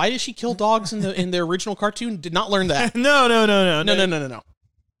 Mm-hmm. Why did she kill dogs in the original cartoon? Did not learn that. No.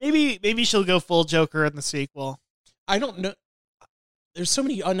 Maybe she'll go full Joker in the sequel. I don't know. There's so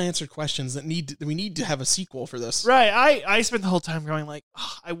many unanswered questions that we need to have a sequel for this. Right. I spent the whole time going like,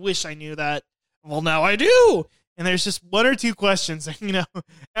 oh, I wish I knew that. Well, now I do. And there's just 1 or 2 questions.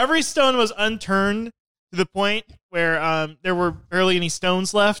 Every stone was unturned to the point where there were barely any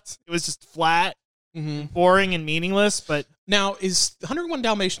stones left. It was just flat, boring, and meaningless. But now, is 101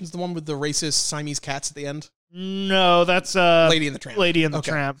 Dalmatians the one with the racist Siamese cats at the end? No, that's Lady and the Tramp. Lady and the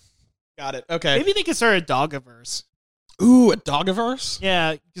Tramp. Got it. Okay. Maybe they could start a Dogaverse. Ooh, a Dogaverse?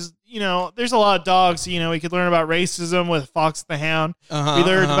 Yeah, because, there's a lot of dogs. We could learn about racism with Fox the Hound. We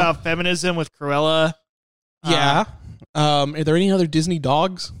learned about feminism with Cruella. Yeah. Are there any other Disney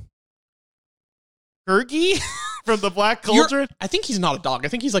dogs? Gurgi from the Black Cauldron? I think he's not a dog. I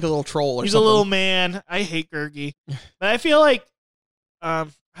think he's like a little troll or he's something. He's a little man. I hate Gurgi. But I feel like, I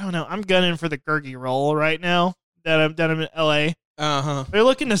don't know, I'm gunning for the Gurgi role right now that I'm in LA. They're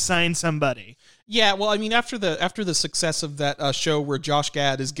looking to sign somebody. Yeah, well, I mean, after the success of that show where Josh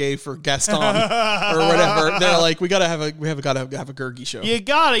Gad is gay for Gaston or whatever, they're like, we gotta have a Gurgi show. You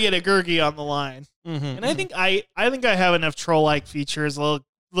gotta get a Gurgi on the line, and I think I have enough troll-like features. A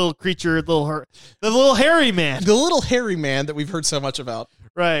little creature, the little hairy man, that we've heard so much about.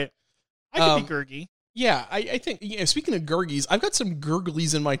 Right, I could be Gurgi. Yeah, I think. Speaking of Gurgies, I've got some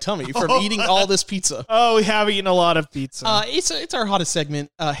gurglies in my tummy from eating all this pizza. Oh, we have eaten a lot of pizza. It's our hottest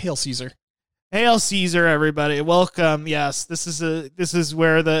segment. Hail Caesar. Hail Caesar, everybody! Welcome. Yes, this is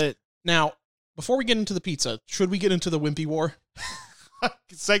where now. Before we get into the pizza, should we get into the Wimpy War?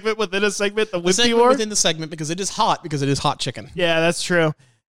 Segment within a segment, the Wimpy segment War within the segment because it is hot chicken. Yeah, that's true.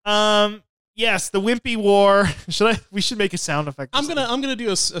 Yes, the Wimpy War. We should make a sound effect. I'm gonna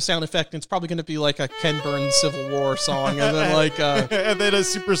do a sound effect. And it's probably gonna be like a Ken Burns Civil War song, and then and then a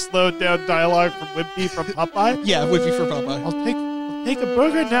super slowed down dialogue from Wimpy from Popeye. Yeah, Wimpy from Popeye. I'll take a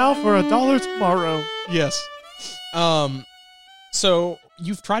burger now for $1 tomorrow. Yes. So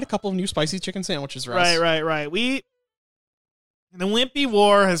you've tried a couple of new spicy chicken sandwiches, Russ. Right. The Wimpy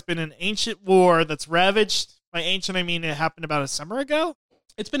War has been an ancient war that's ravaged. By ancient, I mean it happened about a summer ago.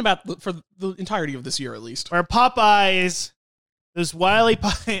 It's been about for the entirety of this year, at least. Where Popeyes, those wily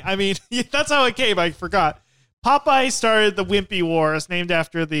I mean, that's how it came. I forgot. Popeye started the Wimpy War. It's named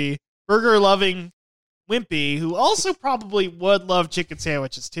after the burger-loving Wimpy, who also probably would love chicken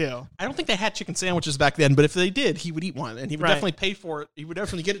sandwiches, too. I don't think they had chicken sandwiches back then, but if they did, he would eat one, and he would definitely pay for it. He would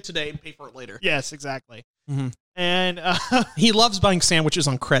definitely get it today and pay for it later. Yes, exactly. Mm-hmm. And he loves buying sandwiches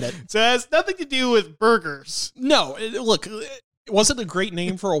on credit. So it has nothing to do with burgers. No, look, was it a great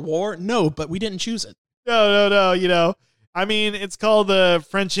name for a war? No, but we didn't choose it. No. I mean, it's called the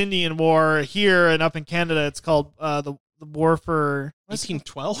French-Indian War. Here and up in Canada, it's called the War for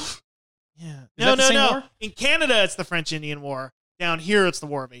 1812. Yeah. No. War? In Canada, it's the French-Indian War. Down here, it's the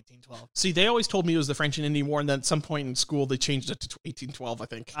War of 1812. See, they always told me it was the French and Indian War, and then at some point in school, they changed it to 1812, I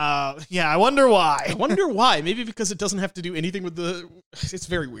think. Yeah, I wonder why. Maybe because it doesn't have to do anything with the... It's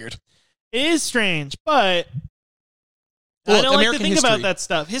very weird. It is strange, but... Look, I don't like to American think history. about that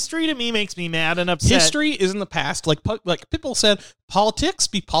stuff. History to me makes me mad and upset. History is in the past. Like Pitbull said, politics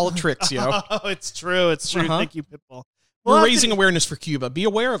be politricks, yo. Oh, it's true. Thank you, Pitbull. We're raising awareness for Cuba. Be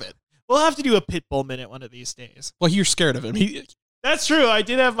aware of it. We'll have to do a Pitbull minute one of these days. Well, you're scared of him. That's true. I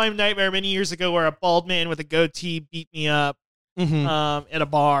did have my nightmare many years ago where a bald man with a goatee beat me up at a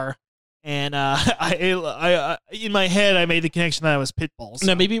bar. And I in my head, I made the connection that I was Pitbull. So.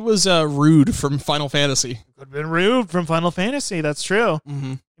 No, maybe it was Rude from Final Fantasy. Could have been Rude from Final Fantasy. That's true.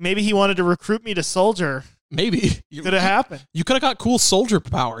 Mm-hmm. Maybe he wanted to recruit me to soldier. Maybe. Could have happened. You could have got cool soldier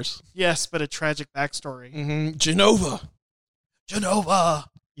powers. Yes, but a tragic backstory. Mm-hmm. Genova.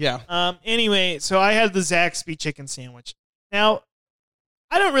 Yeah. Anyway, so I had the Zaxby chicken sandwich. Now,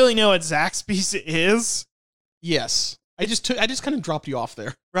 I don't really know what Zaxby's is. Yes. I just kind of dropped you off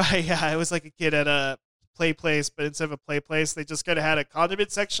there. Right, yeah. I was like a kid at a play place, but instead of a play place, they just kind of had a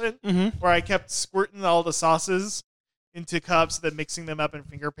condiment section where I kept squirting all the sauces into cups, then mixing them up and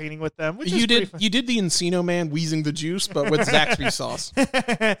finger painting with them. Which you did the Encino Man wheezing the juice, but with Zaxby's sauce.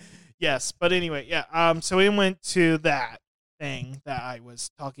 Yes, but anyway, yeah. So we went to that thing that I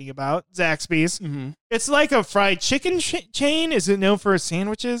was talking about, Zaxby's. Mm-hmm. It's like a fried chicken chain. Is it known for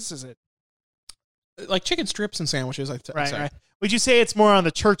sandwiches? Is it like chicken strips and sandwiches? Right. Would you say it's more on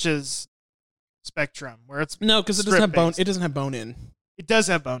the Church's spectrum, where it's no, because it doesn't have bone. It doesn't have bone in. It does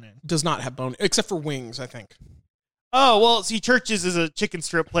have bone in. It does not have bone, except for wings, I think. Oh well, see, Church's is a chicken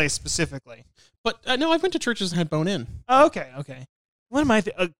strip place specifically. But no, I've been to Church's and had bone in. Oh, okay. What am I?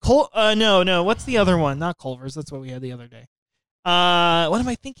 No. What's the other one? Not Culver's. That's what we had the other day. What am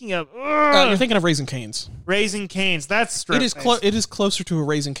I thinking of? You're thinking of Raising Cane's. Raising Cane's. That's strip. It is closer to a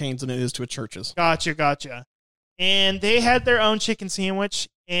Raising Cane's than it is to a Church's. Gotcha. And they had their own chicken sandwich,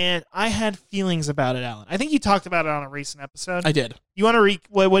 and I had feelings about it, Alan. I think you talked about it on a recent episode. I did. You want to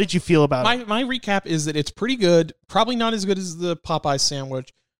what did you feel about it? My recap is that it's pretty good. Probably not as good as the Popeye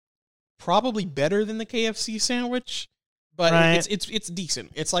sandwich. Probably better than the KFC sandwich, but right. it's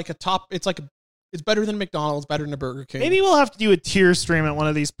decent. It's like it's better than McDonald's, better than a Burger King. Maybe we'll have to do a tier stream at one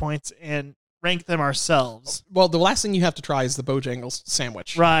of these points and rank them ourselves. Well, the last thing you have to try is the Bojangles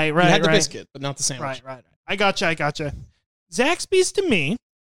sandwich. Right. You had the biscuit, but not the sandwich. Right. I gotcha. Zaxby's to me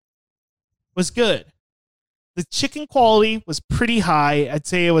was good. The chicken quality was pretty high. I'd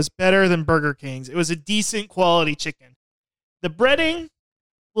say it was better than Burger King's. It was a decent quality chicken. The breading, a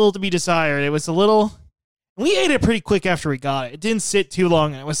little to be desired. It was a little... We ate it pretty quick after we got it. It didn't sit too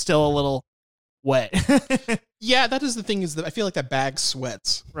long, and it was still a little wet. Yeah, that is the thing, is that I feel like that bag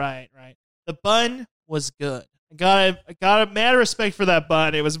sweats. Right. The bun was good. I got a mad respect for that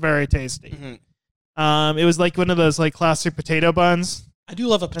bun. It was very tasty. Mm-hmm. It was like one of those like classic potato buns. I do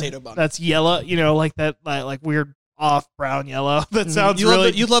love a potato bun. That's yellow, like that, like weird off brown yellow. That sounds you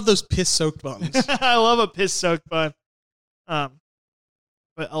really. You love those piss soaked buns. I love a piss soaked bun. But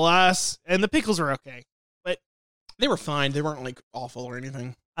alas, and the pickles were okay, but they were fine. They weren't like awful or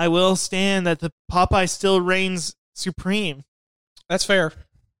anything. I will stand that the Popeye still reigns supreme. That's fair.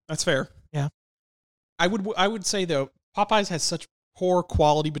 Yeah, I would say though, Popeyes has such poor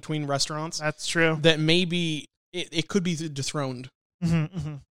quality between restaurants. That's true. That maybe it could be dethroned.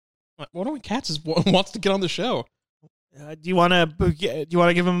 Mm-hmm. One of my cats wants to get on the show. Do you want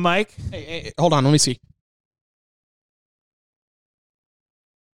to give him a mic? Hey, hold on. Let me see.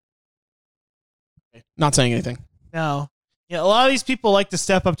 Not saying anything. No. Yeah, a lot of these people like to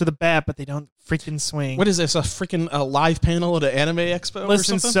step up to the bat, but they don't freaking swing. What is this? A freaking live panel at an anime expo?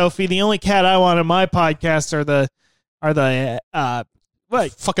 Listen, or something? Sophie, the only cat I want on my podcast are the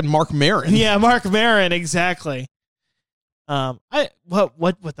what? Fucking Mark Maron. Yeah, Mark Maron, exactly. What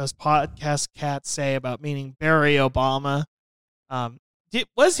those podcast cats say about meaning Barry Obama?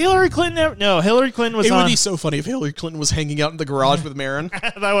 Was Hillary Clinton ever? No, Hillary Clinton was. It on. would be so funny if Hillary Clinton was hanging out in the garage with Maron.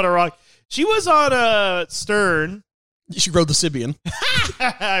 That would have rocked. She was on Stern. She rode the Sibian.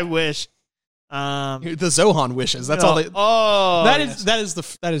 I wish. The Zohan wishes. That's all they. Oh,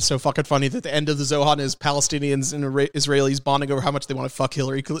 that is so fucking funny that the end of the Zohan is Palestinians and Israelis bonding over how much they want to fuck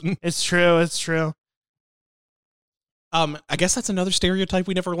Hillary Clinton. It's true. I guess that's another stereotype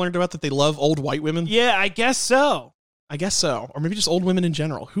we never learned about, that they love old white women. Yeah, I guess so. Or maybe just old women in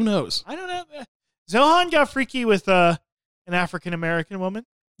general. Who knows? I don't know. Zohan got freaky with an African American woman.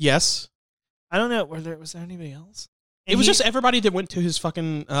 Yes. I don't know. Was there anybody else? And it was just everybody that went to his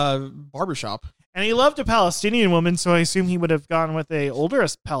fucking barbershop. And he loved a Palestinian woman, so I assume he would have gone with a older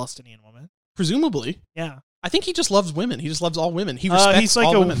Palestinian woman. Presumably. Yeah. I think he just loves women. He just loves all women. He respects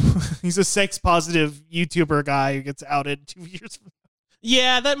all women. He's a sex-positive YouTuber guy who gets outed 2 years from now.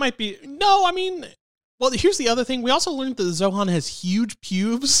 Yeah, that might be... No, I mean... Well, here's the other thing. We also learned that Zohan has huge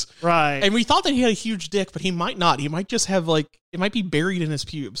pubes. Right. And we thought that he had a huge dick, but he might not. He might just have, like... It might be buried in his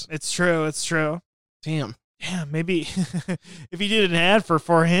pubes. It's true. Damn. Yeah, maybe if he did an ad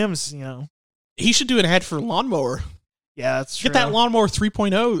for Hims, He should do an ad for Lawnmower. Yeah, that's true. Get that Lawnmower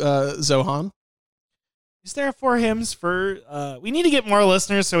 3.0, Zohan. Is there a For Hims for... we need to get more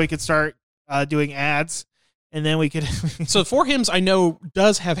listeners so we could start doing ads, and then we could... So For Hims, I know,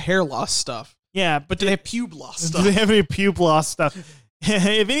 does have hair loss stuff. Yeah, but do they have pube loss stuff? Do they have any pube loss stuff?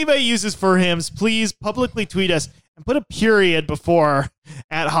 If anybody uses For Hims, please publicly tweet us and put a period before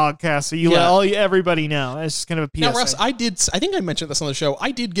at Hogcast so you let everybody know. It's just kind of a PSA. Now, Russ, I think I mentioned this on the show.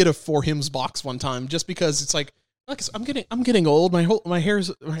 I did get a For Hims box one time just because it's like I'm getting old. My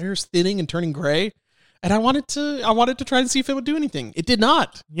hair's thinning and turning gray. and I wanted to try and see if it would do anything. It did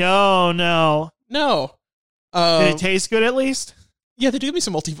not. Yo, no. No. Did it taste good at least? Yeah, they do give me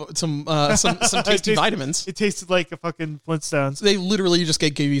some tasty vitamins. It tasted like a fucking Flintstones. They literally just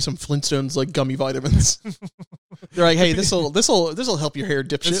gave you some Flintstones like gummy vitamins. They're like, hey, this'll help your hair,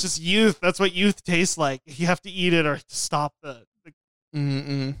 dipshit. It's just youth. That's what youth tastes like. You have to eat it or to stop the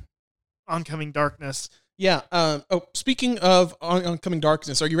oncoming darkness. Yeah. Speaking of oncoming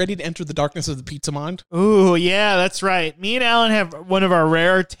darkness, are you ready to enter the darkness of the pizza mind? Ooh, yeah, that's right. Me and Alan have one of our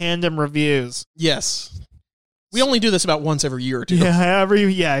rare tandem reviews. Yes. We only do this about once every year or two.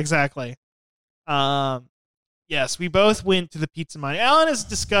 Yeah, exactly. Yes, we both went to the Pizza Mine. Alan has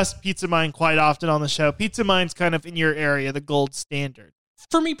discussed Pizza Mine quite often on the show. Pizza Mine's kind of in your area, the gold standard.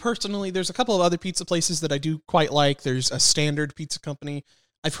 For me personally, there's a couple of other pizza places that I do quite like. There's a Standard Pizza Company.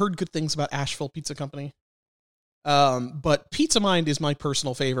 I've heard good things about Asheville Pizza Company. But Pizza Mind is my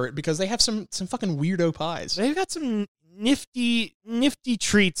personal favorite because they have some fucking weirdo pies. They've got some nifty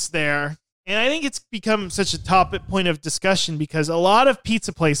treats there. And I think it's become such a topic point of discussion because a lot of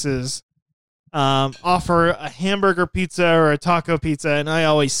pizza places offer a hamburger pizza or a taco pizza, and I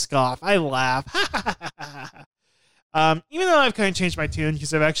always scoff. I laugh. Even though I've kind of changed my tune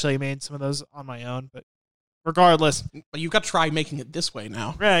because I've actually made some of those on my own, but regardless. You've got to try making it this way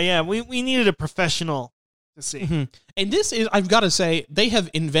now. Yeah, we needed a professional to see. Mm-hmm. And this is, I've got to say, they have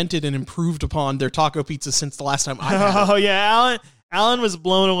invented and improved upon their taco pizza since the last time I had it. Oh, yeah, Alan was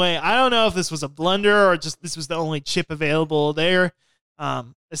blown away. I don't know if this was a blunder or just this was the only chip available there.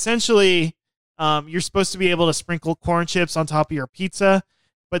 Essentially, you're supposed to be able to sprinkle corn chips on top of your pizza,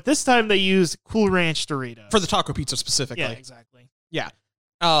 but this time they use Cool Ranch Doritos. For the taco pizza specifically. Yeah, exactly. Yeah.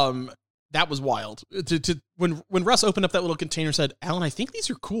 That was wild. When Russ opened up that little container and said, Alan, I think these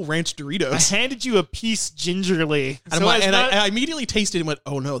are Cool Ranch Doritos. I handed you a piece gingerly. And, I immediately tasted it and went,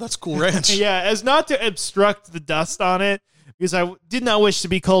 oh no, that's Cool Ranch. Yeah, as not to obstruct the dust on it, because I did not wish to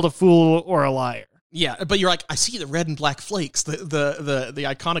be called a fool or a liar. Yeah, but you're like, I see the red and black flakes, the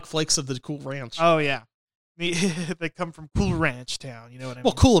iconic flakes of the Cool Ranch. Oh, yeah. They come from Cool Ranch Town, you know what I mean?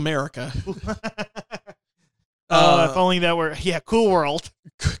 Well, Cool America. If only that were, Cool World.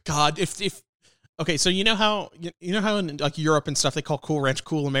 God, if okay, so you know how in like Europe and stuff they call Cool Ranch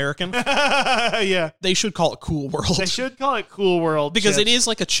Cool American? Yeah. They should call it Cool World. They should call it Cool World. Because chips. it is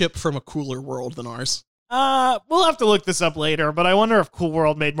like a chip from a cooler world than ours. We'll have to look this up later, but I wonder if Cool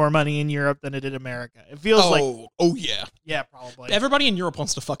World made more money in Europe than it did America. It feels like oh yeah. Yeah, probably. Everybody in Europe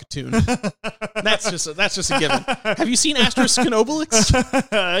wants to fuck a tune. That's just a given. Have you seen Asterisk and Obelix?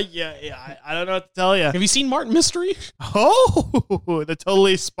 Yeah. I don't know what to tell you. Have you seen Martin Mystery? Oh, the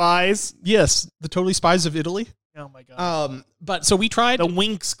Totally Spies. Yes, the Totally Spies of Italy. Oh my god. But so we tried the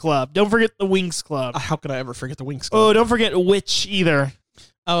Winx Club. Don't forget the Winx Club. How could I ever forget the Winx Club? Oh, don't forget Witch either.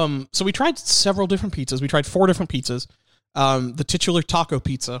 So we tried several different pizzas. We tried 4 different pizzas. The titular taco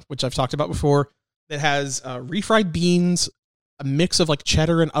pizza, which I've talked about before, that has refried beans, a mix of like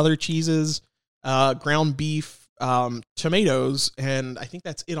cheddar and other cheeses, ground beef, tomatoes, and I think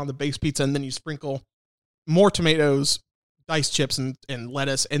that's it on the base pizza. And then you sprinkle more tomatoes, diced chips, and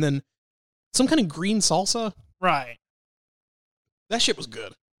lettuce, and then some kind of green salsa. Right. That shit was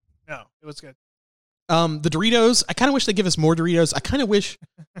good. No, it was good. The Doritos, I kind of wish they'd give us more Doritos. I kind of wish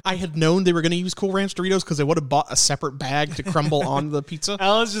I had known they were going to use Cool Ranch Doritos because I would have bought a separate bag to crumble on the pizza.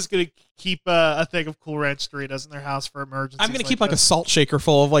 Alan's just going to keep a thing of Cool Ranch Doritos in their house for emergencies. I'm going to keep like a salt shaker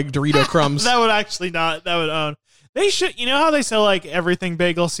full of like Dorito crumbs. That would actually not, that would own. They should, you know how they sell like everything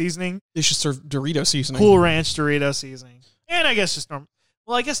bagel seasoning? They should serve Dorito seasoning. Cool Ranch Dorito seasoning. And I guess just normal.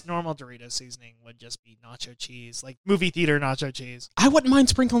 Well, I guess normal Dorito seasoning would just be nacho cheese, like movie theater nacho cheese. I wouldn't mind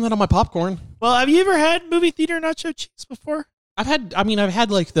sprinkling that on my popcorn. Well, have you ever had movie theater nacho cheese before? I've had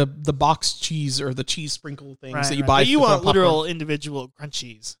like the box cheese or the cheese sprinkle things that you buy. But you want popcorn. literal individual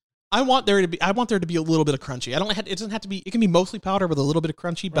crunchies. I want there to be a little bit of crunchy. It doesn't have to be. It can be mostly powder with a little bit of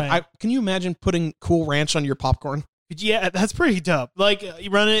crunchy. But can you imagine putting Cool Ranch on your popcorn? Yeah, that's pretty dope. Like you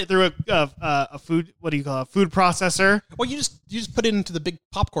run it through a food. What do you call it? Food processor. Well, you just put it into the big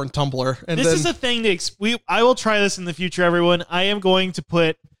popcorn tumbler. And this is a thing I will try this in the future, everyone. I am going to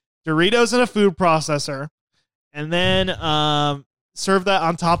put Doritos in a food processor, and then serve that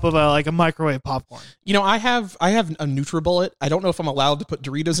on top of a microwave popcorn. You know, I have a NutriBullet. I don't know if I'm allowed to put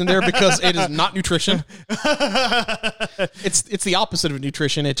Doritos in there because it is not nutrition. It's the opposite of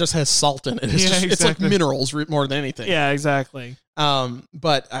nutrition. It just has salt in it. It's like minerals more than anything. Yeah, exactly.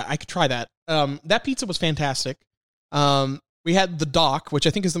 But I could try that. That pizza was fantastic. We had the Doc, which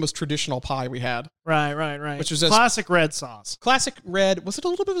I think is the most traditional pie we had. Right. Which was classic red sauce. Classic red. Was it a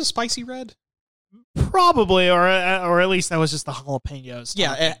little bit of a spicy red? Probably, or at least that was just the jalapenos.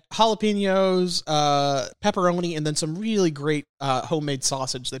 Yeah, jalapenos, pepperoni, and then some really great homemade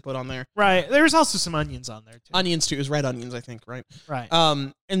sausage they put on there. Right. There's also some onions on there too. Onions too. It was red onions, I think, right? Right.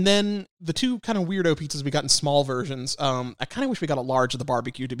 And then the two kind of weirdo pizzas we got in small versions. I kind of wish we got a large of the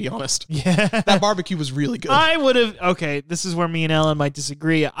barbecue, to be honest. Yeah. That barbecue was really good. I would have. Okay, this is where me and Ellen might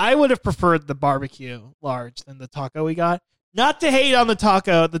disagree. I would have preferred the barbecue large than the taco we got. Not to hate on the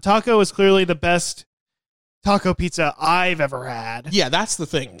taco. The taco is clearly the best taco pizza I've ever had. Yeah, that's the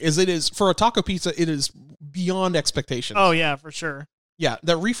thing. It is for a taco pizza, it is beyond expectations. Oh yeah, for sure. Yeah,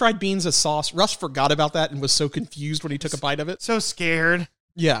 the refried beans as sauce. Russ forgot about that and was so confused when he took a bite of it. So scared.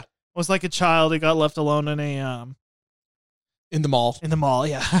 Yeah, Was like a child who got left alone in a in the mall. in the mall.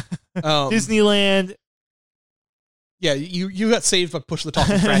 Yeah. Disneyland. Disneyland. Yeah, you got saved by push the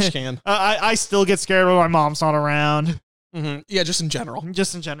talking trash can. I still get scared when my mom's not around. Mm-hmm. Yeah, just in general.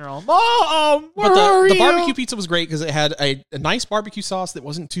 Just in general. Mom, where But are the you? barbecue pizza was great because it had a nice barbecue sauce that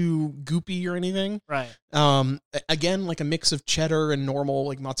wasn't too goopy or anything. Right. Again, like a mix of cheddar and normal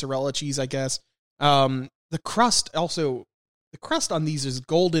like mozzarella cheese, I guess. The crust on these is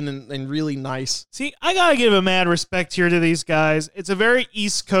golden and really nice. See, I gotta give a mad respect here to these guys. It's a very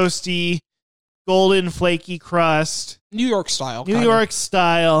East Coasty, golden, flaky crust, New York style. New kinda. York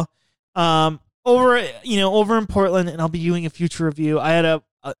style. Over in Portland, and I'll be doing a future review. I had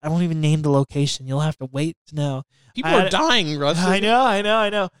I won't even name the location. You'll have to wait to know. People are dying, Russ. I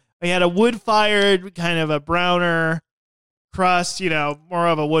know. We had a wood-fired, kind of a browner crust, more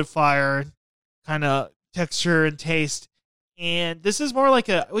of a wood-fired kind of texture and taste. And this is more like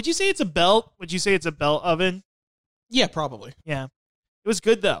would you say it's a belt? Would you say it's a belt oven? Yeah, probably. Yeah. It was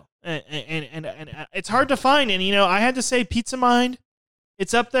good, though. And it's hard to find. And, I had to say Pizza Mind,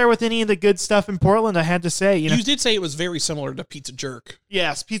 it's up there with any of the good stuff in Portland, I had to say. You did say it was very similar to Pizza Jerk.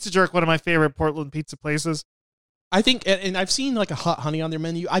 Yes, Pizza Jerk, one of my favorite Portland pizza places. I think, and I've seen like a hot honey on their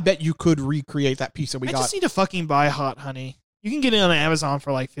menu. I bet you could recreate that pizza we got. I just need to fucking buy hot honey. You can get it on Amazon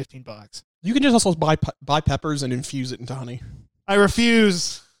for like $15. You can just also buy peppers and infuse it into honey. I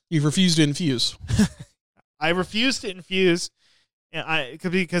refuse. You've refused to infuse. I refuse to infuse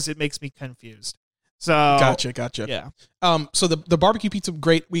because it makes me confused. So Gotcha. Yeah. So the barbecue pizza,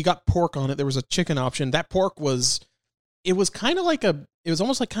 great. We got pork on it. There was a chicken option. That pork was kind of like it was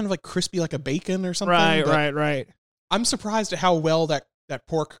almost like kind of like crispy, like a bacon or something. Right. I'm surprised at how well that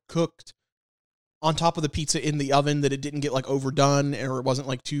pork cooked on top of the pizza in the oven, that it didn't get like overdone or it wasn't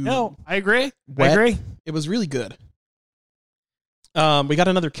like too. No, I agree. Wet. It was really good. We got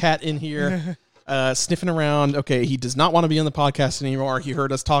another cat in here, sniffing around. Okay, he does not want to be on the podcast anymore. He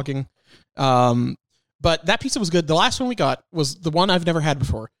heard us talking. But that pizza was good. The last one we got was the one I've never had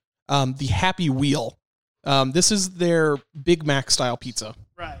before. The Happy Wheel. This is their Big Mac style pizza.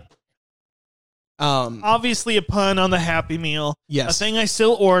 Right. Obviously a pun on the Happy Meal. Yes. A thing I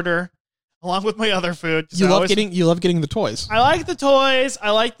still order along with my other food. You love getting the toys. I like the toys.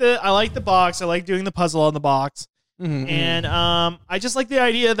 I like the box. I like doing the puzzle on the box. Mm-hmm. And I just like the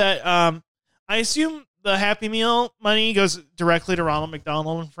idea that I assume the Happy Meal money goes directly to Ronald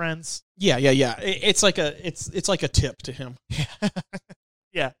McDonald and Friends. Yeah. It's like a tip to him.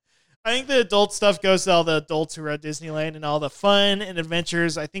 Yeah. I think the adult stuff goes to all the adults who are at Disneyland and all the fun and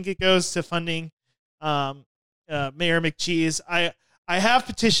adventures. I think it goes to funding Mayor McCheese. I have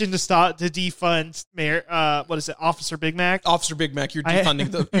petitioned to defund Mayor Officer Big Mac. Officer Big Mac, you're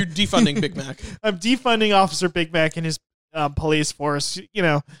defunding Big Mac. I'm defunding Officer Big Mac and his police force,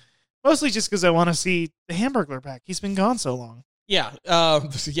 mostly just because I want to see the Hamburglar back. He's been gone so long. Yeah.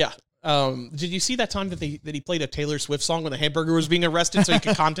 Did you see that time that he played a Taylor Swift song when the hamburger was being arrested so he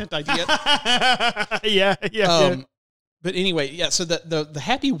could content ID it? Yeah. But anyway, yeah, so the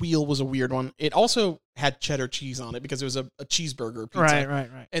Happy Wheel was a weird one. It also had cheddar cheese on it because it was a cheeseburger pizza.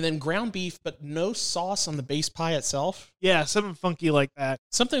 Right. And then ground beef, but no sauce on the base pie itself. Yeah, something funky like that.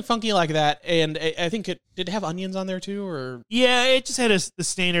 And I think did it have onions on there too? Or yeah, it just had the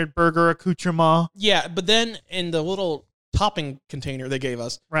standard burger accoutrement. Yeah, but then in the little topping container they gave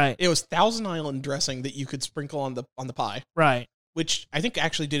us, right, it was Thousand Island dressing that you could sprinkle on the pie. Right. Which I think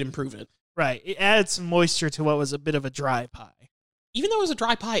actually did improve it. Right. It added some moisture to what was a bit of a dry pie. Even though it was a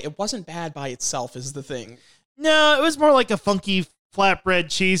dry pie, it wasn't bad by itself is the thing. No, it was more like a funky flatbread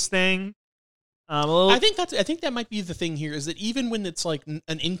cheese thing. I think that might be the thing here, is that even when it's like an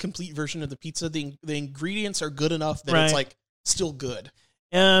incomplete version of the pizza, the ingredients are good enough that it's like still good.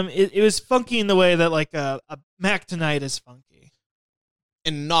 It was funky in the way that like a Mac Tonight is funky.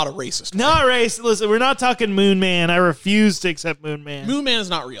 And not a racist. Not racist. Listen, we're not talking Moon Man. I refuse to accept Moon Man. Moon Man is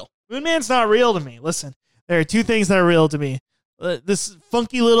not real. Moon Man's not real to me. Listen, there are two things that are real to me. this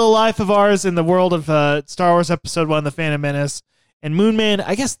funky little life of ours in the world of Star Wars Episode 1, The Phantom Menace, and Moon Man.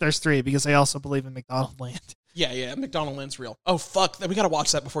 I guess there's 3 because I also believe in McDonald Land. Yeah, McDonald Land's real. Oh, fuck. We got to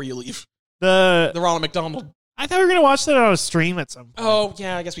watch that before you leave. The Ronald McDonald. I thought we were going to watch that on a stream at some point. Oh,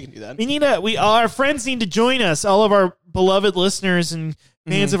 yeah, I guess we can do that. Our friends need to join us. All of our beloved listeners and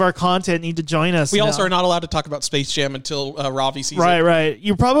fans of our content need to join us. We also are not allowed to talk about Space Jam until Ravi sees it. Right.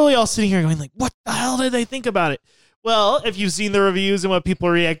 You're probably all sitting here going like, what the hell did they think about it? Well, if you've seen the reviews and what people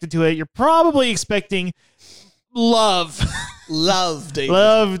reacted to it, you're probably expecting love. Love, David.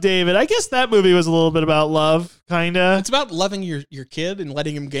 Love, David. I guess that movie was a little bit about love, kind of. It's about loving your kid and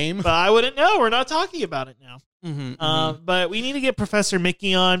letting him game. But I wouldn't know. We're not talking about it now. But we need to get Professor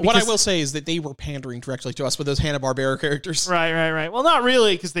Mickey on. What I will say is that they were pandering directly to us with those Hanna-Barbera characters. Right. Well, not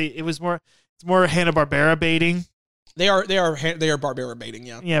really, because it's more Hanna-Barbera baiting. They are Barbera baiting,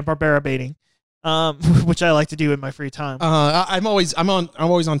 yeah. Yeah, Barbera baiting. Which I like to do in my free time. I'm always on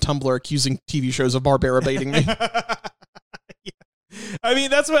Tumblr accusing TV shows of Barbera baiting me. Yeah. I mean,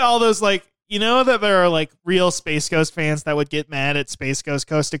 that's what all those, like, you know that there are like real Space Ghost fans that would get mad at Space Ghost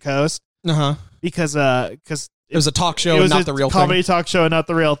Coast to Coast. Because it was a talk show and not the real thing. Comedy talk show and not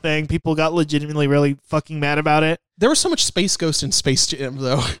the real thing. People got legitimately really fucking mad about it. There was so much Space Ghost in Space Jam,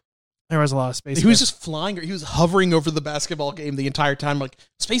 though. There was a lot of Space Ghost. He was just flying, or he was hovering over the basketball game the entire time. Like,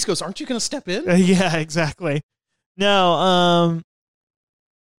 Space Ghost, aren't you going to step in? Yeah, exactly. No,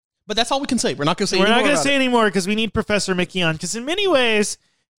 but that's all we can say. We're not going to say anymore. We're not going to say anymore because we need Professor Mickey on. Because in many ways,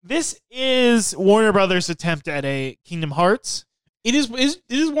 this is Warner Brothers' attempt at a Kingdom Hearts. It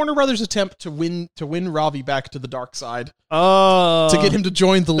is Warner Brothers' attempt to win Ravi back to the dark side. Oh, to get him to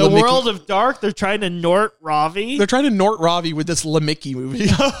join the world of dark. They're trying to Nort Ravi. They're trying to Nort Ravi with this Mickey movie.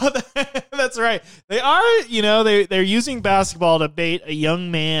 That's right. They are. They're using basketball to bait a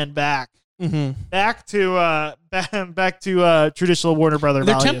young man back. Back to traditional Warner Brother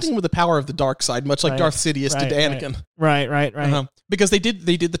They're values. tempting with the power of the dark side, much like Darth Sidious did to Anakin. Right. Because they did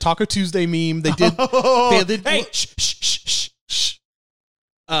the Taco Tuesday meme. They did. They did. Hey, shh.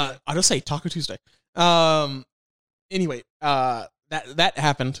 I'll just say Taco Tuesday. Anyway, that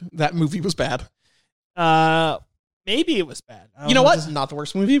happened. That movie was bad. Maybe it was bad. You know what? Not the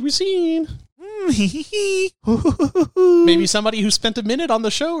worst movie we've seen. Maybe somebody who spent a minute on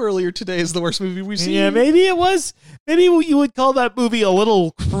the show earlier today is the worst movie we've seen. Yeah, maybe it was. Maybe you would call that movie a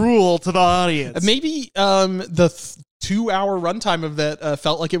little cruel to the audience. Maybe the 2-hour runtime of that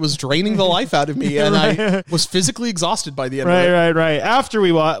felt like it was draining the life out of me, and I was physically exhausted by the end of it. Right. After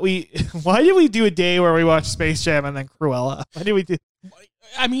why did we do a day where we watched Space Jam and then Cruella? Why did we do?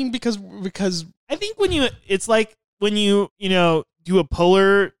 I mean, because I think it's like when you do a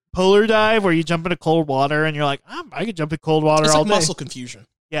polar dive where you jump into cold water and you're like, I could jump in cold water it's all like day. Muscle confusion.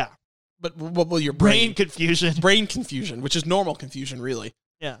 Yeah. But your brain confusion. Brain confusion, which is normal confusion, really.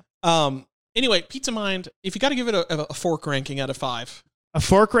 Yeah. Anyway, Pizza Mind, if you got to give it a fork ranking out of 5. A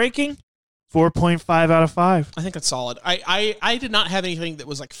fork ranking? 4.5 out of 5. I think that's solid. I did not have anything that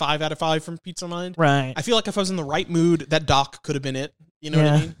was like 5 out of 5 from Pizza Mind. Right. I feel like if I was in the right mood, that doc could have been it. You know what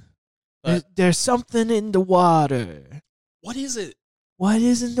I mean? There's something in the water. What is it? What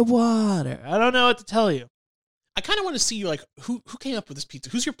is in the water? I don't know what to tell you. I kind of want to see like who came up with this pizza.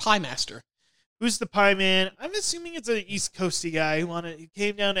 Who's your pie master? Who's the pie man? I'm assuming it's an East Coasty guy who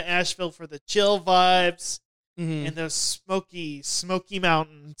came down to Asheville for the chill vibes and those smoky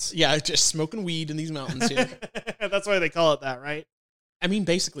mountains. Yeah, just smoking weed in these mountains here. That's why they call it that, right? I mean,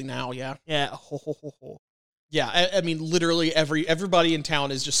 basically now, yeah. Yeah. Yeah, I mean, literally everybody in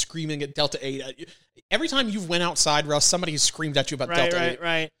town is just screaming at Delta 8. Every time you've went outside, Russ, somebody has screamed at you about Delta 8.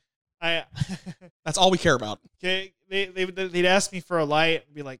 Right. That's all we care about. Okay, they'd ask me for a light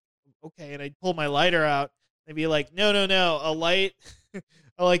and be like, okay, and I'd pull my lighter out. They'd be like, no, a light,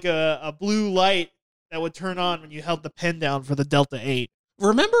 like a blue light that would turn on when you held the pen down for the Delta 8.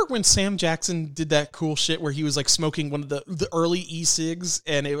 Remember when Sam Jackson did that cool shit where he was like smoking one of the early e-cigs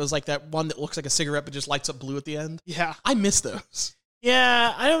and it was like that one that looks like a cigarette but just lights up blue at the end? Yeah. I miss those.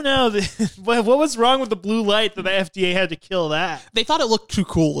 Yeah, I don't know. What was wrong with the blue light that the FDA had to kill that? They thought it looked too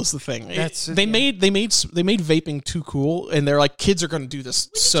cool is the thing. They made vaping too cool and they're like, kids are going to do this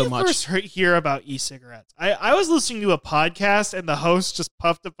so much. When did you first hear about e-cigarettes? I was listening to a podcast and the host just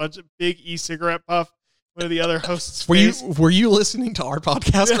puffed a bunch of big e-cigarette puff. One of the other hosts. Were you listening to our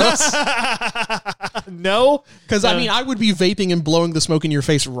podcast, Russ? No, because I mean, I would be vaping and blowing the smoke in your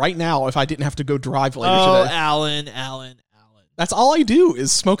face right now if I didn't have to go drive later today. Alan. That's all I do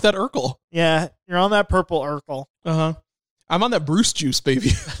is smoke that Urkel. Yeah, you're on that purple Urkel. I'm on that Bruce juice,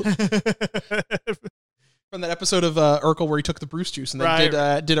 baby. From that episode of Urkel where he took the Bruce juice and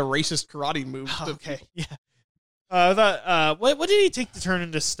then did a racist karate move. Okay, yeah. I thought, what did he take to turn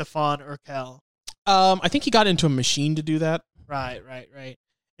into Stefan Urkel? I think he got into a machine to do that. Right.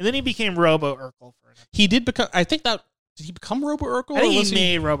 And then he became Robo Urkel for it. He did become. I think that did he become Robo Urkel? I think he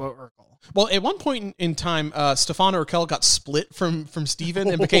made Robo Urkel. Well, at one point in time, Stefan Urkel got split from Steven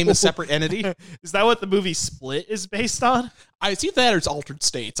and became a separate entity. Is that what the movie Split is based on? I see that or it's Altered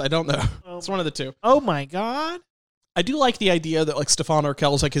States. I don't know. It's one of the two. Oh my god. I do like the idea that like Stefan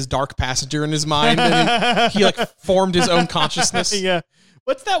Urkel is like his dark passenger in his mind, and he like formed his own consciousness. Yeah.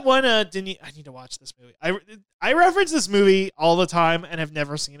 What's that one? I need to watch this movie. I reference this movie all the time and have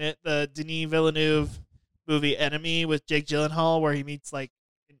never seen it. The Denis Villeneuve movie Enemy with Jake Gyllenhaal, where he meets like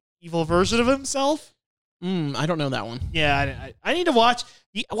an evil version of himself. I don't know that one. Yeah, I need to watch.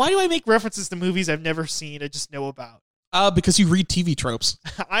 Why do I make references to movies I've never seen? I just know about. Because you read TV tropes.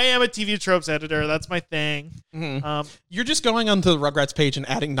 I am a TV tropes editor. That's my thing. Mm-hmm. You're just going onto the Rugrats page and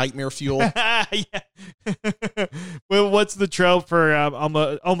adding nightmare fuel. Yeah. Well, what's the trope for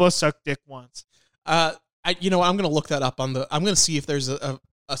almost sucked dick once? I'm going to look that up I'm going to see if there's a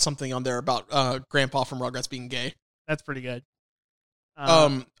something on there about Grandpa from Rugrats being gay. That's pretty good.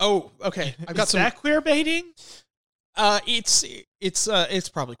 Okay. I've got that queer baiting? It's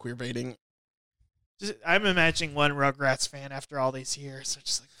probably queer baiting. I'm imagining one Rugrats fan after all these years. They're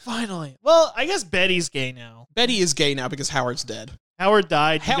just like, finally. Well, I guess Betty's gay now. Betty is gay now because Howard's dead. Howard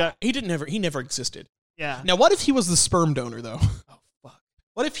died. He never existed. Yeah. Now, what if he was the sperm donor though? Oh fuck.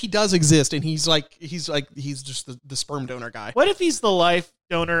 What if he does exist and he's just the sperm donor guy? What if he's the life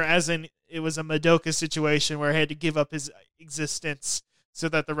donor, as in it was a Madoka situation where he had to give up his existence so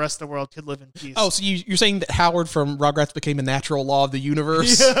that the rest of the world could live in peace? Oh, so you're saying that Howard from Rugrats became a natural law of the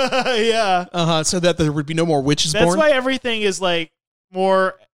universe? Yeah. So that there would be no more witches born? That's why everything is like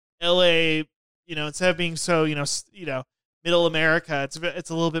more LA, instead of being so, middle America, it's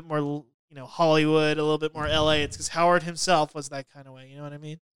a little bit more, Hollywood, a little bit more LA. It's because Howard himself was that kind of way. You know what I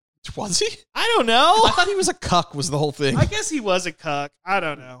mean? Was he? I don't know. I thought he was a cuck was the whole thing. I guess he was a cuck. I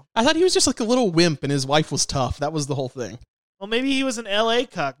don't know. I thought he was just like a little wimp and his wife was tough. That was the whole thing. Well, maybe he was an LA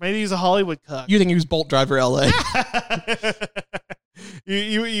cuck. Maybe he was a Hollywood cuck. You think he was Bolt Driver LA?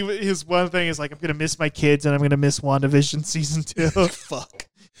 His one thing is like, I'm gonna miss my kids and I'm gonna miss WandaVision season 2. Fuck.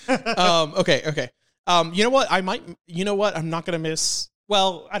 Okay. You know what? I'm not gonna miss.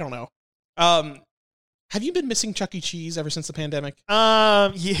 Well, I don't know. Have you been missing Chuck E. Cheese ever since the pandemic?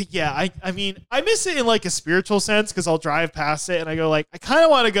 Yeah. I mean, I miss it in like a spiritual sense because I'll drive past it and I go like, I kind of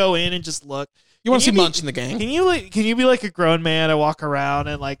want to go in and just look. You want to see Munch in the Gang? Can you be like a grown man and walk around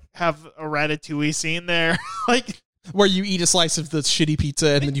and like have a Ratatouille scene there, like where you eat a slice of the shitty pizza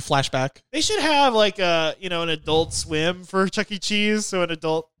and then you flash back? They should have like an Adult Swim for Chuck E. Cheese, so an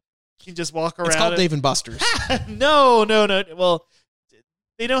adult can just walk around. It's called Dave and Buster's. No. Well,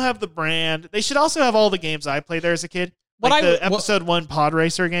 they don't have the brand. They should also have all the games I played there as a kid. Episode 1 Pod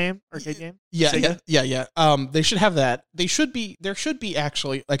Racer game, arcade game. Yeah. They should have that. There should be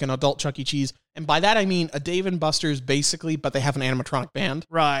actually like an adult Chuck E. Cheese, and by that I mean a Dave and Buster's basically, but they have an animatronic band,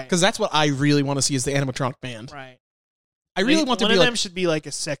 right? Because that's what I really want to see is the animatronic band, right? I really want to be one of like, them should be like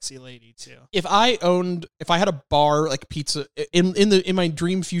a sexy lady too. If I had a bar like pizza in my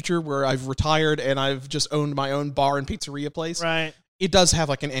dream future where I've retired and I've just owned my own bar and pizzeria place, right? It does have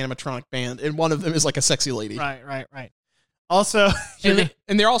like an animatronic band, and one of them is like a sexy lady, right. Also, and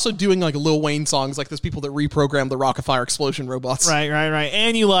they're also doing like Lil Wayne songs, like those people that reprogram the Rockafire explosion robots. Right.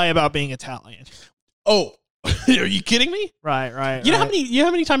 And you lie about being Italian. Oh, are you kidding me? Right. You know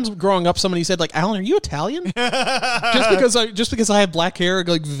how many times growing up somebody said like, Alan, are you Italian? just because I have black hair,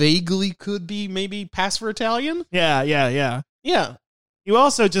 like vaguely could be maybe pass for Italian. Yeah. You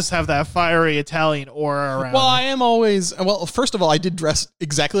also just have that fiery Italian aura around. Well, I am always... Well, first of all, I did dress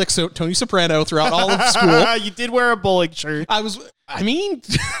exactly like Tony Soprano throughout all of school. You did wear a bowling shirt. I was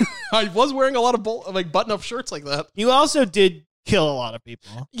wearing a lot of button-up shirts like that. You also did kill a lot of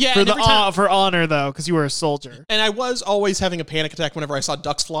people. Yeah. For honor, though, because you were a soldier. And I was always having a panic attack whenever I saw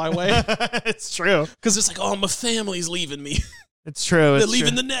ducks fly away. It's true. Because it's like, oh, my family's leaving me. It's true. They're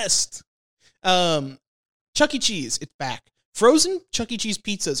leaving the nest. Chuck E. Cheese, it's back. Frozen Chuck E. Cheese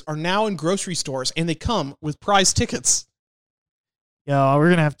pizzas are now in grocery stores, and they come with prize tickets. Yo, we're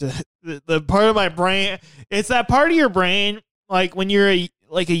gonna have to. The part of my brain, it's that part of your brain, like when you're a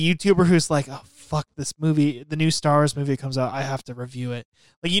YouTuber who's like, oh fuck, this movie, the new Star Wars movie comes out, I have to review it.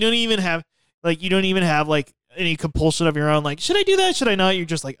 Like you don't even have any compulsion of your own. Like, should I do that? Should I not? You're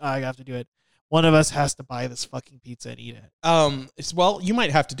just like, oh, I have to do it. One of us has to buy this fucking pizza and eat it. Well, you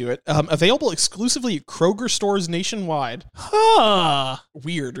might have to do it. Available exclusively at Kroger stores nationwide. Huh.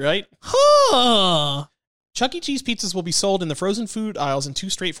 Weird, right? Huh. Chuck E. Cheese pizzas will be sold in the frozen food aisles in 2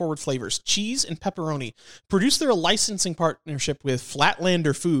 straightforward flavors, cheese and pepperoni. Produced through a licensing partnership with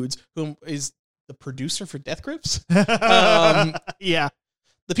Flatlander Foods, whom is the producer for Death Grips. Yeah.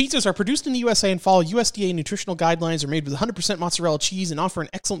 The pizzas are produced in the USA and follow USDA nutritional guidelines, are made with 100% mozzarella cheese, and offer an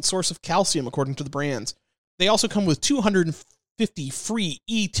excellent source of calcium, according to the brands. They also come with 250 free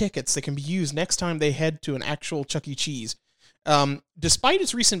e-tickets that can be used next time they head to an actual Chuck E. Cheese. Despite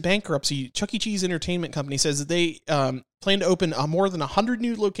its recent bankruptcy, Chuck E. Cheese Entertainment Company says that they plan to open more than 100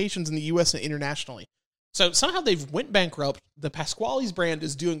 new locations in the U.S. and internationally. So somehow they've went bankrupt. The Pasquale's brand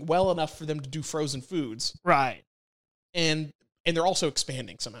is doing well enough for them to do frozen foods. Right. And they're also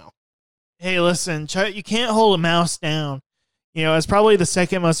expanding somehow. Hey, listen, you can't hold a mouse down. You know, it's probably the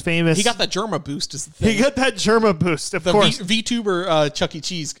second most famous. He got that Germa boost is the thing. He got that Germa boost, of course. VTuber Chuck E.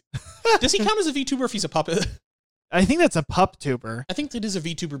 Cheese. Does he count as a VTuber if he's a puppet? I think that's a pup tuber. I think it is a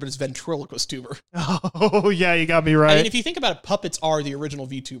VTuber, but it's ventriloquist tuber. Oh, yeah, you got me right. I mean, if you think about it, puppets are the original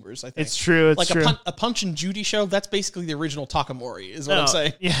VTubers, I think. It's true, it's like true. A Punch and Judy show, that's basically the original Takamori, is what I'm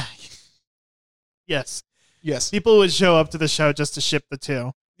saying. Yeah. Yes. Yes. People would show up to the show just to ship the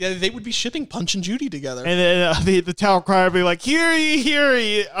two. Yeah, they would be shipping Punch and Judy together. And then the town crier would be like, hear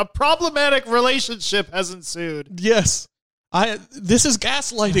ye, a problematic relationship has ensued. Yes. This is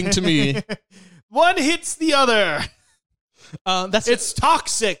gaslighting to me. One hits the other. It's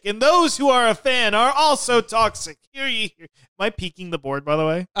toxic, and those who are a fan are also toxic. Hear ye. Am I peeking the board, by the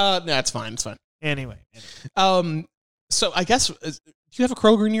way? No, it's fine. It's fine. Anyway. So I guess, do you have a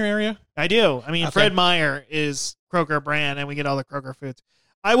Kroger in your area? I do. I mean, Okay. Fred Meyer is Kroger brand, and we get all the Kroger foods.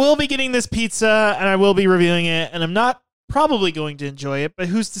 I will be getting this pizza, and I will be reviewing it, and I'm not probably going to enjoy it, but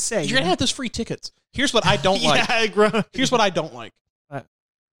who's to say? You're going to have those free tickets. Here's what I don't like. Here's what I don't like. What?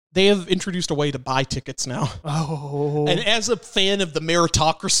 They have introduced a way to buy tickets now. Oh. And as a fan of the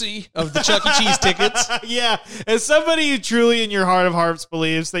meritocracy of the Chuck E. Cheese tickets, Yeah. As somebody who truly in your heart of hearts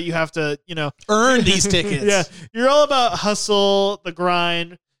believes that you have to, earn these tickets. Yeah. You're all about hustle, the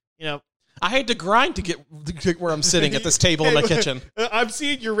grind, I had to grind to get where I'm sitting at this table in my kitchen. I'm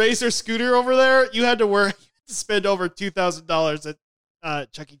seeing your Razor scooter over there. You had to spend over $2,000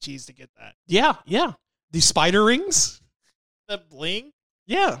 at Chuck E. Cheese to get that. Yeah. These spider rings. That bling.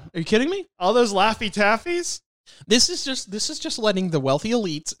 Yeah. Are you kidding me? All those Laffy Taffies. This is just letting the wealthy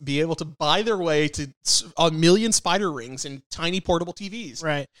elites be able to buy their way to a million spider rings and tiny portable TVs.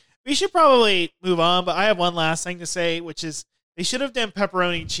 Right. We should probably move on, but I have one last thing to say, which is they should have done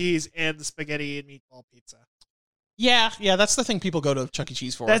pepperoni cheese and the spaghetti and meatball pizza. Yeah, that's the thing people go to Chuck E.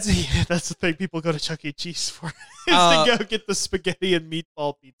 Cheese for. That's the thing people go to Chuck E. Cheese for, is to go get the spaghetti and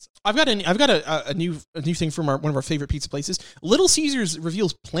meatball pizza. I've got a new thing from one of our favorite pizza places. Little Caesars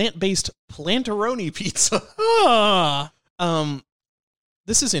reveals plant-based planteroni pizza.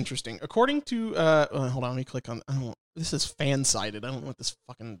 This is interesting. According to hold on, let me click on. This is fan-sided. I don't know what this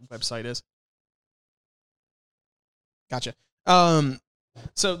fucking website is. Gotcha.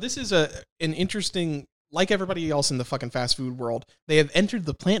 So this is an interesting. Like everybody else in the fucking fast food world, they have entered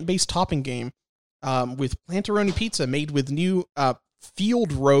the plant-based topping game with Planteroni pizza made with new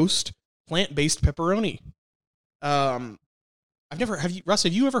field roast plant-based pepperoni. Russ,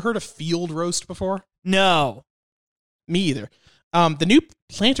 have you ever heard of field roast before? No. Me either. The new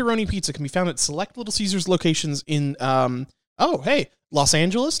Planteroni pizza can be found at select Little Caesars locations in Los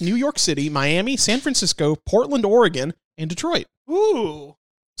Angeles, New York City, Miami, San Francisco, Portland, Oregon, and Detroit. Ooh.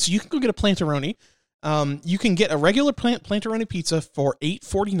 So you can go get a Planteroni. You can get a regular Planteroni pizza for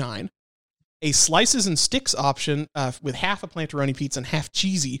 $8.49, a slices and sticks option with half a Planteroni pizza and half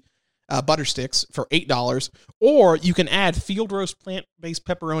cheesy butter sticks for $8, or you can add field roast plant-based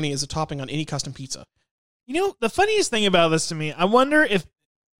pepperoni as a topping on any custom pizza. The funniest thing about this to me, I wonder if,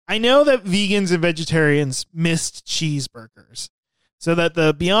 I know that vegans and vegetarians missed cheeseburgers, so that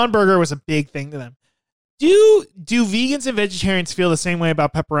the Beyond Burger was a big thing to them. Do vegans and vegetarians feel the same way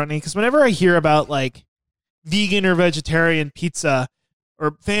about pepperoni? Because whenever I hear about like vegan or vegetarian pizza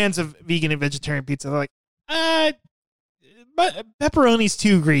or fans of vegan and vegetarian pizza, they're like, but pepperoni's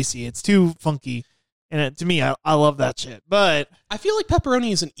too greasy. It's too funky. And to me, I love that shit. But I feel like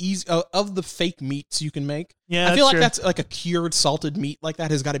pepperoni is an easy of the fake meats you can make. Yeah, I feel like true. that's like a cured salted meat like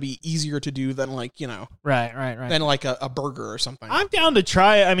that has got to be easier to do than like, right. than like a burger or something. I'm down to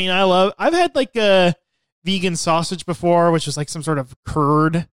try it. I mean, I've had like a vegan sausage before, which was like some sort of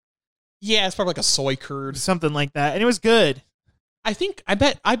curd. Yeah, it's probably like a soy curd. Something like that. And it was good. I bet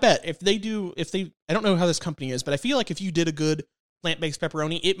if they I don't know how this company is, but I feel like if you did a good plant-based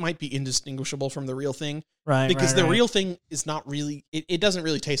pepperoni, it might be indistinguishable from the real thing. Right. Because the real thing is not really, it doesn't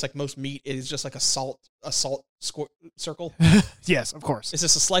really taste like most meat. It is just like a salt circle. Yes, of course. It's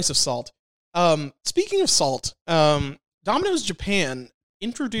just a slice of salt. Speaking of salt, Domino's Japan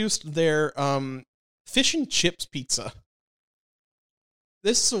introduced their fish and chips pizza.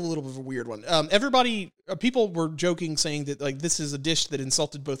 This is a little bit of a weird one. People were joking, saying that like this is a dish that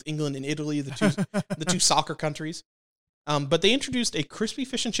insulted both England and Italy, the two soccer countries. But they introduced a crispy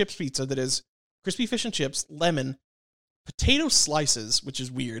fish and chips pizza that is crispy fish and chips, lemon, potato slices, which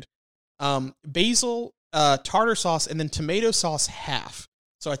is weird, basil, tartar sauce, and then tomato sauce half.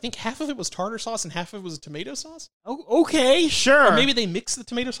 So I think half of it was tartar sauce and half of it was tomato sauce. Oh, okay, sure. Or maybe they mixed the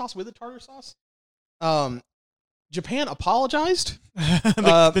tomato sauce with the tartar sauce. Japan apologized.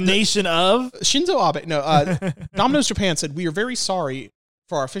 The nation of Shinzo Abe. No, Domino's Japan said, "We are very sorry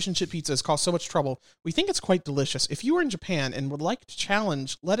for our fish and chip pizza has caused so much trouble. We think it's quite delicious. If you are in Japan and would like to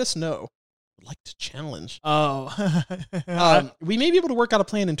challenge, let us know." Would like to challenge? Oh. We may be able to work out a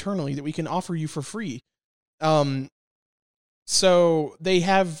plan internally that we can offer you for free. So they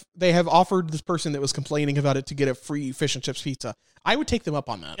have offered this person that was complaining about it to get a free fish and chips pizza. I would take them up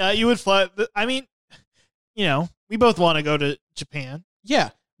on that. Yeah, you would fly. I mean, we both want to go to Japan. Yeah.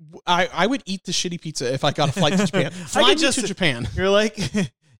 I would eat the shitty pizza if I got a flight to Japan. Fly me to Japan. You're like,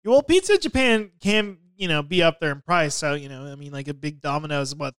 well, pizza in Japan can, be up there in price. So, like a big Domino's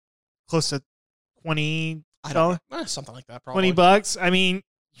is what, close to $20? Something like that, probably. $20. I mean,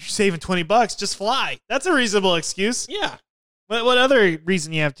 you're saving $20. Just fly. That's a reasonable excuse. Yeah. But what other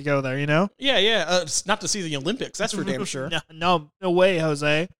reason you have to go there, Yeah. It's not to see the Olympics, that's for damn sure. No way,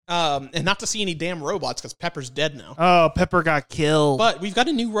 Jose. And not to see any damn robots, because Pepper's dead now. Oh, Pepper got killed. But we've got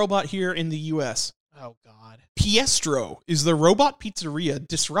a new robot here in the U.S. Oh, God. Piestro is the robot pizzeria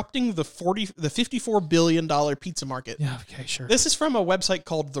disrupting the $54 billion pizza market. Yeah, okay, sure. This is from a website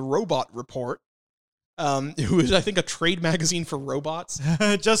called The Robot Report. Who is, I think, a trade magazine for robots.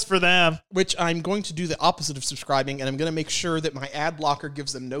 Just for them. Which I'm going to do the opposite of subscribing, and I'm going to make sure that my ad blocker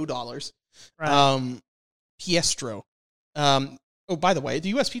gives them no dollars. Right. Piestro. By the way, the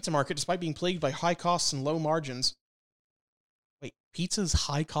U.S. pizza market, despite being plagued by high costs and low margins... Wait, pizza's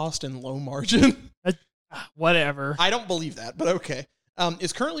high cost and low margin? Whatever. I don't believe that, but okay.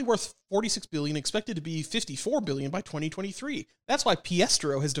 Is currently worth $46 billion, expected to be $54 billion by 2023. That's why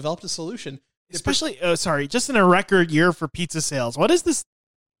Piestro has developed a solution... Especially, just in a record year for pizza sales. What is this?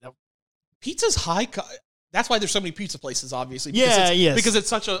 Pizza's high. That's why there's so many pizza places, obviously. Because it's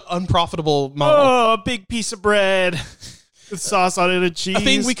such an unprofitable model. Oh, a big piece of bread with sauce on it and cheese. A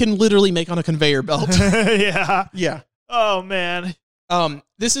thing we can literally make on a conveyor belt. Yeah. Yeah. Oh, man.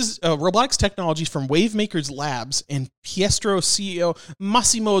 This is robotics technology from Wavemakers Labs and Piestro CEO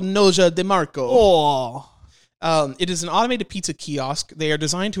Massimo Noja De Marco. Oh. It is an automated pizza kiosk. They are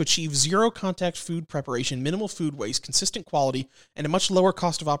designed to achieve zero-contact food preparation, minimal food waste, consistent quality, and a much lower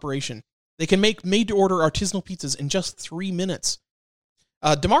cost of operation. They can make made-to-order artisanal pizzas in just 3 minutes.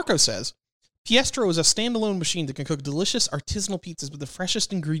 DeMarco says, Piestro is a standalone machine that can cook delicious artisanal pizzas with the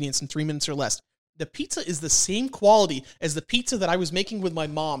freshest ingredients in 3 minutes or less. The pizza is the same quality as the pizza that I was making with my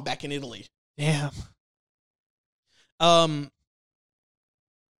mom back in Italy. Damn.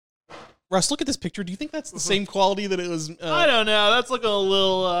 Russ, look at this picture. Do you think that's the same quality that it was? I don't know. That's looking a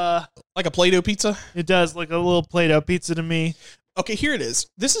little... like a Play-Doh pizza? It does look a little Play-Doh pizza to me. Okay, here it is.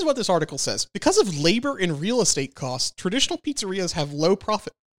 This is what this article says. Because of labor and real estate costs, traditional pizzerias have low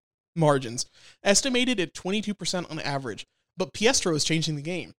profit margins, estimated at 22% on average. But Piestro is changing the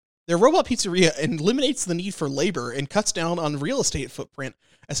game. Their robot pizzeria eliminates the need for labor and cuts down on real estate footprint,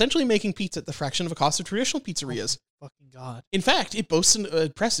 essentially making pizza at the fraction of the cost of traditional pizzerias. Oh, fucking God. In fact, it boasts an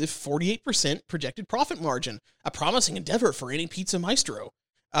impressive 48% projected profit margin, a promising endeavor for any pizza maestro.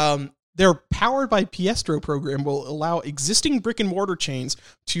 Their Powered by Piestro program will allow existing brick-and-mortar chains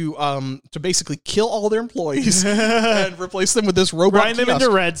to basically kill all their employees and replace them with this robot Grind them into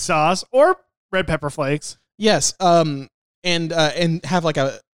red sauce or red pepper flakes. Yes, and have like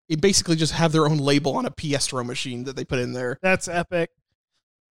basically just have their own label on a Piestro machine that they put in there. That's epic.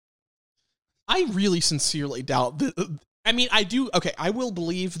 I really sincerely doubt that. I mean, I will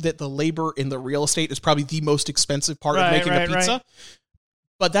believe that the labor in the real estate is probably the most expensive part of making a pizza. Right.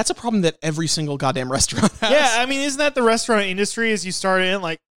 But that's a problem that every single goddamn restaurant has. Yeah, I mean, isn't that the restaurant industry as you start in,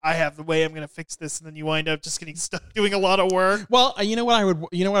 like, I have the way I'm going to fix this, and then you wind up just getting stuck doing a lot of work. Well, you know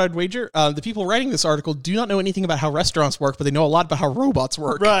what I'd wager? The people writing this article do not know anything about how restaurants work, but they know a lot about how robots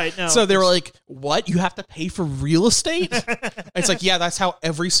work. Right. No, so they were like, what? You have to pay for real estate? It's like, yeah, that's how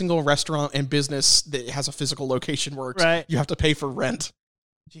every single restaurant and business that has a physical location works. Right. You have to pay for rent.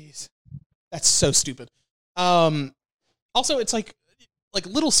 Jeez. That's so stupid. Also, it's like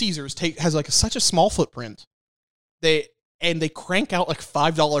Little Caesars has like such a small footprint. and they crank out like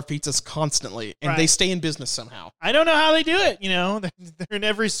 $5 pizzas constantly, and they Right. stay in business somehow. I don't know how they do it. They're in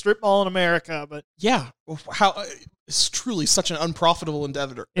every strip mall in America, but Yeah, how it's truly such an unprofitable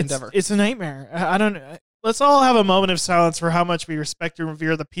endeavor. it's a nightmare. I don't. Let's all have a moment of silence for how much we respect and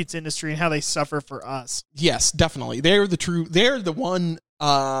revere the pizza industry and how they suffer for us. Yes, definitely. They're the one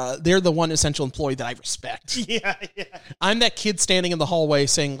essential employee that I respect. Yeah. I'm that kid standing in the hallway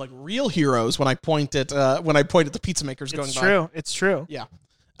saying like real heroes when I point at the pizza makers going by. It's true. Yeah.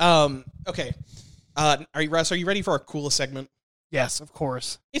 Okay. Are you Russ? Are you ready for our coolest segment? Yes, of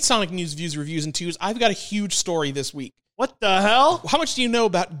course. It's Sonic News, Views, Reviews, and Twos. I've got a huge story this week. What the hell? How much do you know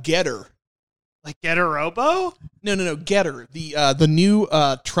about Getter? Like Getter Robo? No. Getter, the new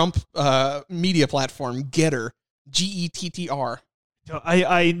Trump media platform. Getter, Gettr.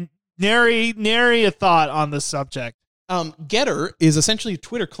 I nary a thought on this subject. Getter is essentially a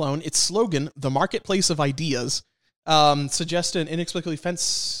Twitter clone. Its slogan, "The Marketplace of Ideas," suggests an inexplicably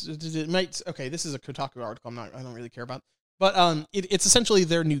this is a Kotaku article. I don't really care about, but it's essentially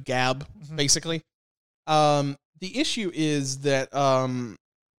their new Gab, basically. The issue is that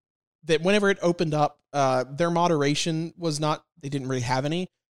that whenever it opened up, their moderation was not. They didn't really have any,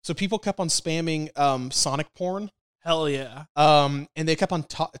 so people kept on spamming Sonic porn. Hell yeah. And they kept on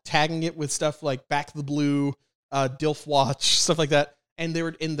tagging it with stuff like Back the Blue, Dilf Watch, stuff like that. And they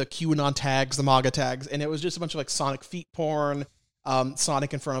were in the QAnon tags, the MAGA tags, and it was just a bunch of like Sonic feet porn,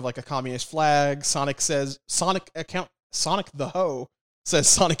 Sonic in front of like a communist flag. Sonic the Ho says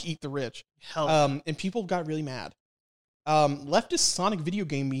Sonic eat the rich. Hell yeah. And people got really mad. Leftist Sonic video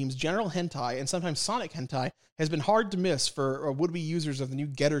game memes, general hentai, and sometimes Sonic hentai has been hard to miss for would-be users of the new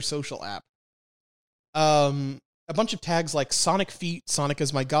Getter social app. A bunch of tags like Sonic feet, Sonic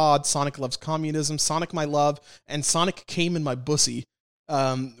is my god, Sonic loves communism, Sonic my love, and Sonic came in my bussy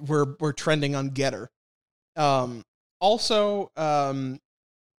were trending on Getter. Also,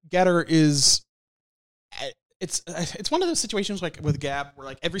 Getter is it's one of those situations like with Gab where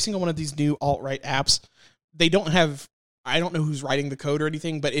like every single one of these new alt-right apps, they don't have, I don't know who's writing the code or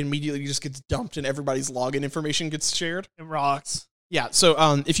anything, but it immediately just gets dumped and everybody's login information gets shared. It rocks. Yeah,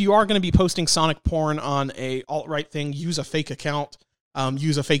 so if you are going to be posting Sonic porn on a alt-right thing, use a fake account,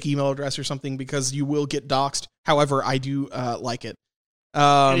 use a fake email address or something, because you will get doxxed. However, I do like it.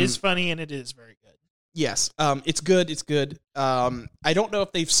 It is funny and it is very good. Yes, it's good. It's good. I don't know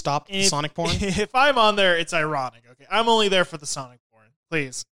if they've stopped Sonic porn. If I'm on there, it's ironic. Okay, I'm only there for the Sonic porn.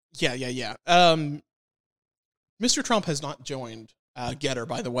 Please. Yeah. Mr. Trump has not joined Getter,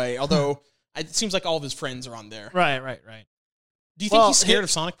 by the way, although it seems like all of his friends are on there. Right. Do you think he's scared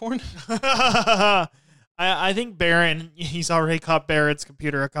of Sonic porn? I think Baron, he's already caught Baron's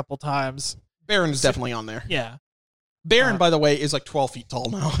computer a couple times. Baron is definitely on there. Yeah. Baron, by the way, is like 12 feet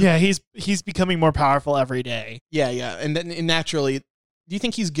tall now. Yeah, he's becoming more powerful every day. Yeah. And then naturally, do you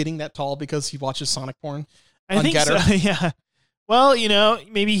think he's getting that tall because he watches Sonic porn? I think so, yeah. Well,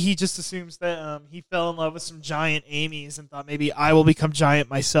 maybe he just assumes that he fell in love with some giant Amy's and thought maybe I will become giant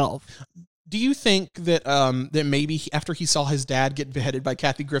myself. Do you think that that maybe after he saw his dad get beheaded by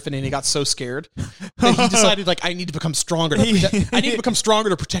Kathy Griffin and he got so scared that he decided like I need to become stronger. I need to become stronger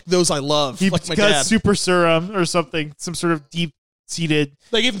to protect those I love. He like my got dad. super serum or something, some sort of deep-seated.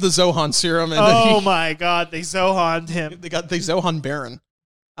 They gave him the Zohan serum. And my God, they Zohan'd him. They Zohan Baron.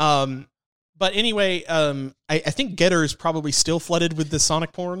 But anyway, I think Getter is probably still flooded with the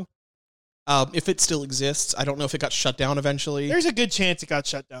Sonic porn. If it still exists, I don't know if it got shut down eventually. There's a good chance it got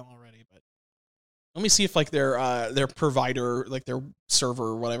shut down already. Let me see if like their provider, like their server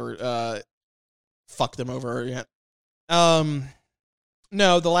or whatever, fucked them over yet. No,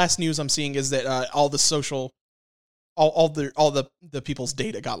 the last news I'm seeing is that all the people's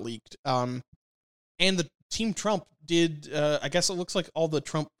data got leaked. And the Team Trump did. I guess it looks like all the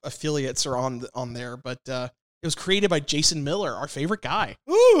Trump affiliates are on there, but it was created by Jason Miller, our favorite guy.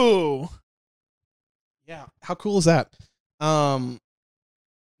 Ooh, yeah, how cool is that?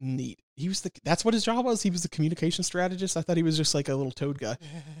 Neat. That's what his job was. He was the communication strategist. I thought he was just like a little toad guy.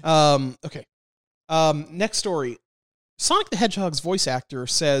 Okay. Next story. Sonic the Hedgehog's voice actor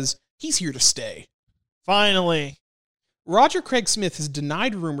says he's here to stay. Finally. Roger Craig Smith has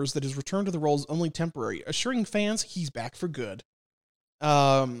denied rumors that his return to the role is only temporary, assuring fans he's back for good.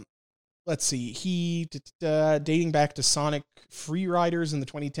 Let's see. He dating back to Sonic Free Riders in the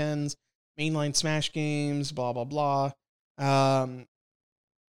 2010s, mainline Smash games, blah blah blah.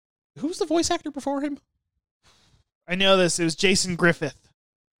 Who was the voice actor before him? I know this. It was Jason Griffith.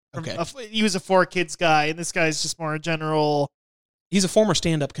 Okay. He was a 4Kids guy, and this guy's just more a general. He's a former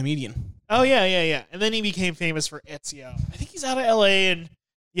stand-up comedian. Oh, yeah. And then he became famous for Ezio. I think he's out of L.A., and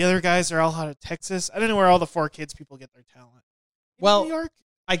The other guys are all out of Texas. I don't know where all the 4Kids people get their talent. In Well, New York?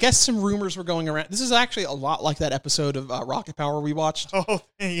 I guess some rumors were going around. This is actually a lot like that episode of Rocket Power we watched, Oh,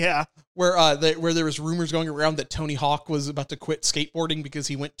 yeah. where there was rumors going around that Tony Hawk was about to quit skateboarding because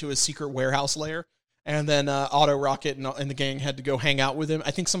he went to his secret warehouse lair, and then Otto Rocket and the gang had to go hang out with him.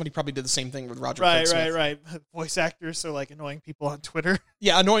 I think somebody probably did the same thing with Roger Craig Smith. Right. Voice actors, so like annoying people on Twitter.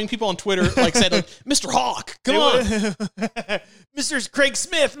 Yeah, annoying people on Twitter like said, like, "Mr. Hawk, come on." Mr. Craig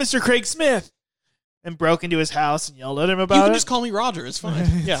Smith. And broke into his house and yelled at him about it. You can just call me Roger. It's fine.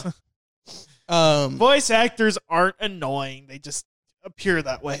 Yeah. Voice actors aren't annoying. They just appear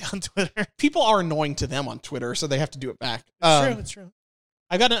that way on Twitter. People are annoying to them on Twitter, so they have to do it back. It's true.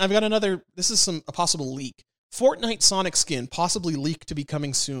 I've got another. This is a possible leak. Fortnite Sonic skin possibly leaked to be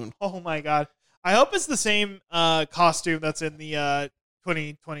coming soon. Oh my god! I hope it's the same costume that's in the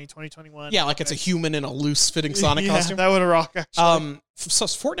 2021. Yeah, like it's a human in a loose fitting Sonic costume. That would rock. Actually. So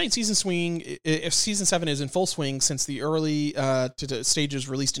Fortnite season swing, if season 7 is in full swing since the early to stages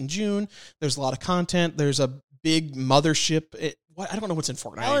released in June. There's a lot of content. There's a big mothership. I don't know what's in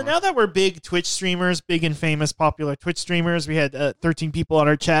Fortnite. Now that we're big Twitch streamers, big and famous, popular Twitch streamers, we had 13 people on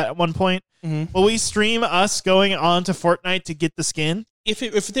our chat at one point. Mm-hmm. Will we stream us going on to Fortnite to get the skin?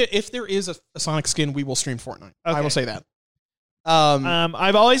 If there is a Sonic skin, we will stream Fortnite. Okay. I will say that.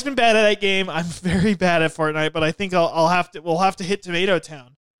 I've always been bad at that game. I'm very bad at Fortnite, but I think we'll have to hit Tomato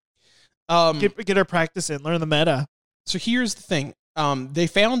Town. Get our practice in, learn the meta. So here's the thing. They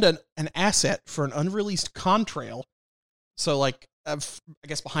found an asset for an unreleased contrail. So like, I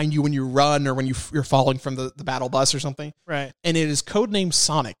guess behind you when you run or when you're falling from the battle bus or something. Right. And it is codenamed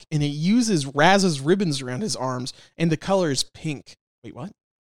Sonic, and it uses Raz's ribbons around his arms, and the color is pink. Wait, what?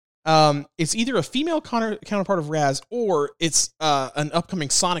 It's either a female counterpart of Raz, or it's an upcoming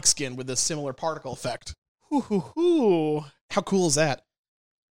Sonic skin with a similar particle effect. Ooh. How cool is that?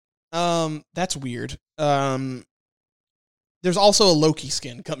 That's weird. There's also a Loki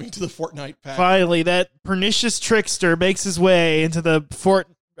skin coming to the Fortnite pack. Finally, that pernicious trickster makes his way into the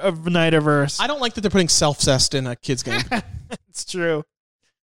Fortnite-averse. I don't like that they're putting self-cessed in a kid's game. It's true.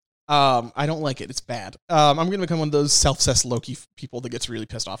 I don't like it. It's bad. I'm going to become one of those self-cessed Loki people that gets really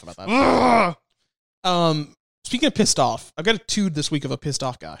pissed off about that. Speaking of pissed off, I've got a tood this week of a pissed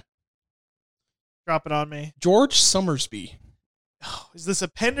off guy. Drop it on me. George Summersby. Oh, is this a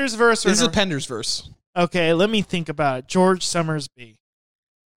Pendersverse? This is a Pendersverse. Okay, let me think about it. George Summersby.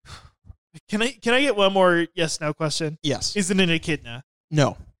 Can I get one more yes/no question? Yes. Is it an echidna?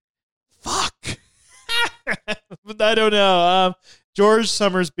 No. Fuck. I don't know. George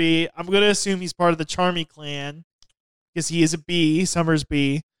Summersby. I'm going to assume he's part of the Charmy clan because he is a bee,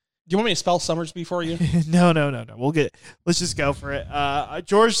 Summersby. Do you want me to spell Summersby for you? No. Let's just go for it.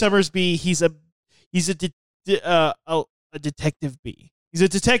 George Summersby. He's a detective bee. He's a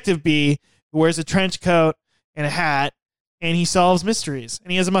detective bee who wears a trench coat and a hat, and he solves mysteries,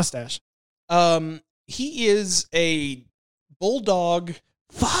 and he has a mustache. He is a bulldog.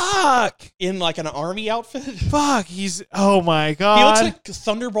 Fuck! In like an army outfit. Fuck! Oh my god! He looks like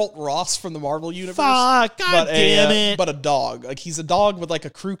Thunderbolt Ross from the Marvel universe. Fuck! God damn it! But a dog. Like he's a dog with like a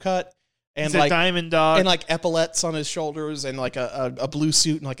crew cut and he's like a diamond dog and like epaulets on his shoulders and like a blue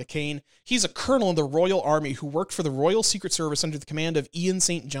suit and like a cane. He's a colonel in the Royal Army who worked for the Royal Secret Service under the command of Ian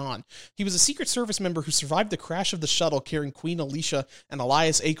St. John. He was a Secret Service member who survived the crash of the shuttle carrying Queen Alicia and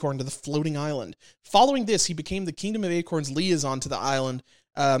Elias Acorn to the floating island. Following this, he became the Kingdom of Acorn's liaison to the island,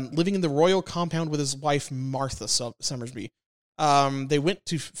 living in the royal compound with his wife, Martha Summersby. They went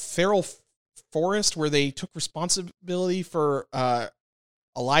to Feral Forest, where they took responsibility for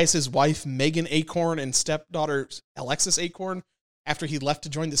Elias's wife, Megan Acorn, and stepdaughter, Alexis Acorn, after he left to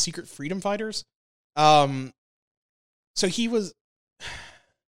join the Secret Freedom Fighters. So he's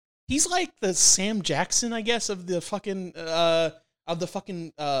like the Sam Jackson, I guess, of the fucking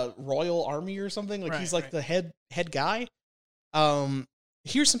Royal Army or something. Like he's like the head guy.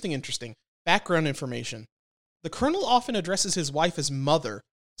 Here's something interesting. Background information. The colonel often addresses his wife as mother,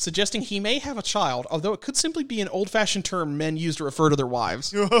 suggesting he may have a child, although it could simply be an old-fashioned term men use to refer to their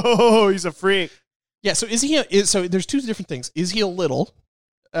wives. Oh, he's a freak. Yeah, so so there's two different things. Is he a little?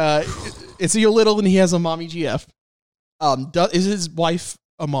 Is he a little and he has a mommy GF? Is his wife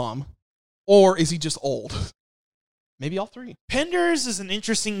a mom? Or is he just old? Maybe all three. Penders is an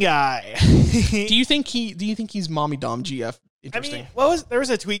interesting guy. Do you think he's mommy dom GF? Interesting. I mean, there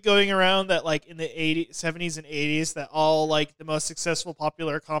was a tweet going around that like in the 70s and 80s that all like the most successful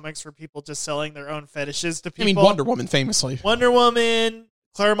popular comics were people just selling their own fetishes to people. I mean, Wonder Woman famously. Wonder Woman,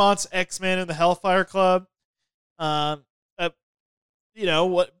 Claremont's X-Men and the Hellfire Club.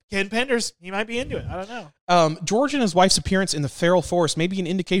 what Ken Penders, he might be into it. I don't know. George and his wife's appearance in the Feral Forest may be an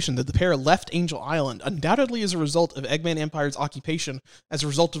indication that the pair left Angel Island, undoubtedly as a result of Eggman Empire's occupation, as a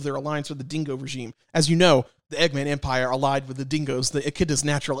result of their alliance with the Dingo regime. As you know, the Eggman Empire allied with the Dingoes, the Echidna's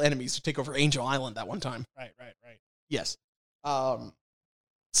natural enemies, to take over Angel Island that one time. Right. Yes.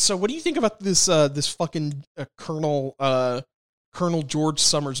 So what do you think about this this fucking Colonel George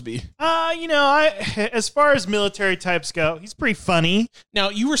Summersby? As far as military types go, he's pretty funny. Now,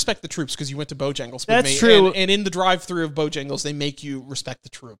 you respect the troops because you went to Bojangles with That's me. true. And in the drive-thru of Bojangles, they make you respect the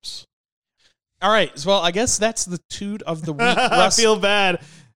troops. All right. Well, I guess that's the toot of the week. I Russ, feel bad.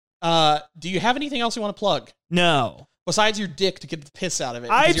 do you have anything else you want to plug? No. Besides your dick to get the piss out of it.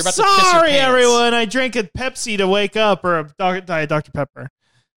 I'm You're about to piss your sorry, pants. everyone. I drank a Pepsi to wake up, or a Diet Dr. Pepper.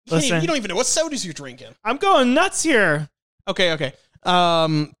 Listen, You don't even know what sodas you're drinking. I'm going nuts here. Okay.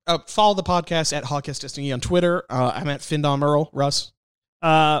 Follow the podcast at Hogcast Destiny on Twitter. I'm at Findom Earl. Russ.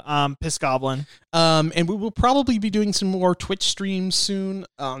 Piss Goblin. And we will probably be doing some more Twitch streams soon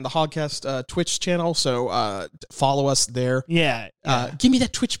on the Hogcast Twitch channel. So follow us there. Yeah. Give me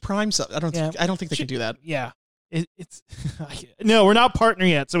that Twitch Prime sub. I don't think they can do that. Yeah. It's no, we're not partner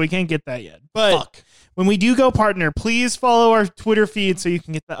yet, so we can't get that yet. But when we do go partner, please follow our Twitter feed so you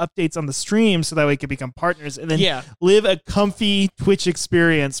can get the updates on the stream, so that we can become partners and then live a comfy Twitch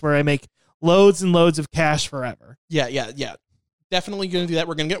experience where I make loads and loads of cash forever. Yeah. Definitely going to do that.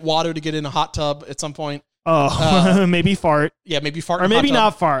 We're going to get Watto to get in a hot tub at some point. Oh, maybe fart. Yeah, maybe fart. Or in a maybe hot tub.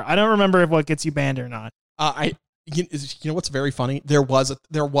 not fart. I don't remember if what gets you banned or not. You know what's very funny? There was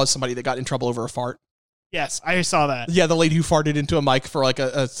somebody that got in trouble over a fart. Yes, I saw that. Yeah, the lady who farted into a mic for like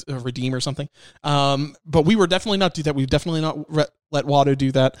a redeem or something. But we were definitely not do that. We've definitely not let Watto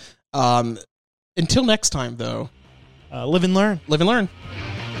do that. Until next time, though. Live and learn. Live and learn.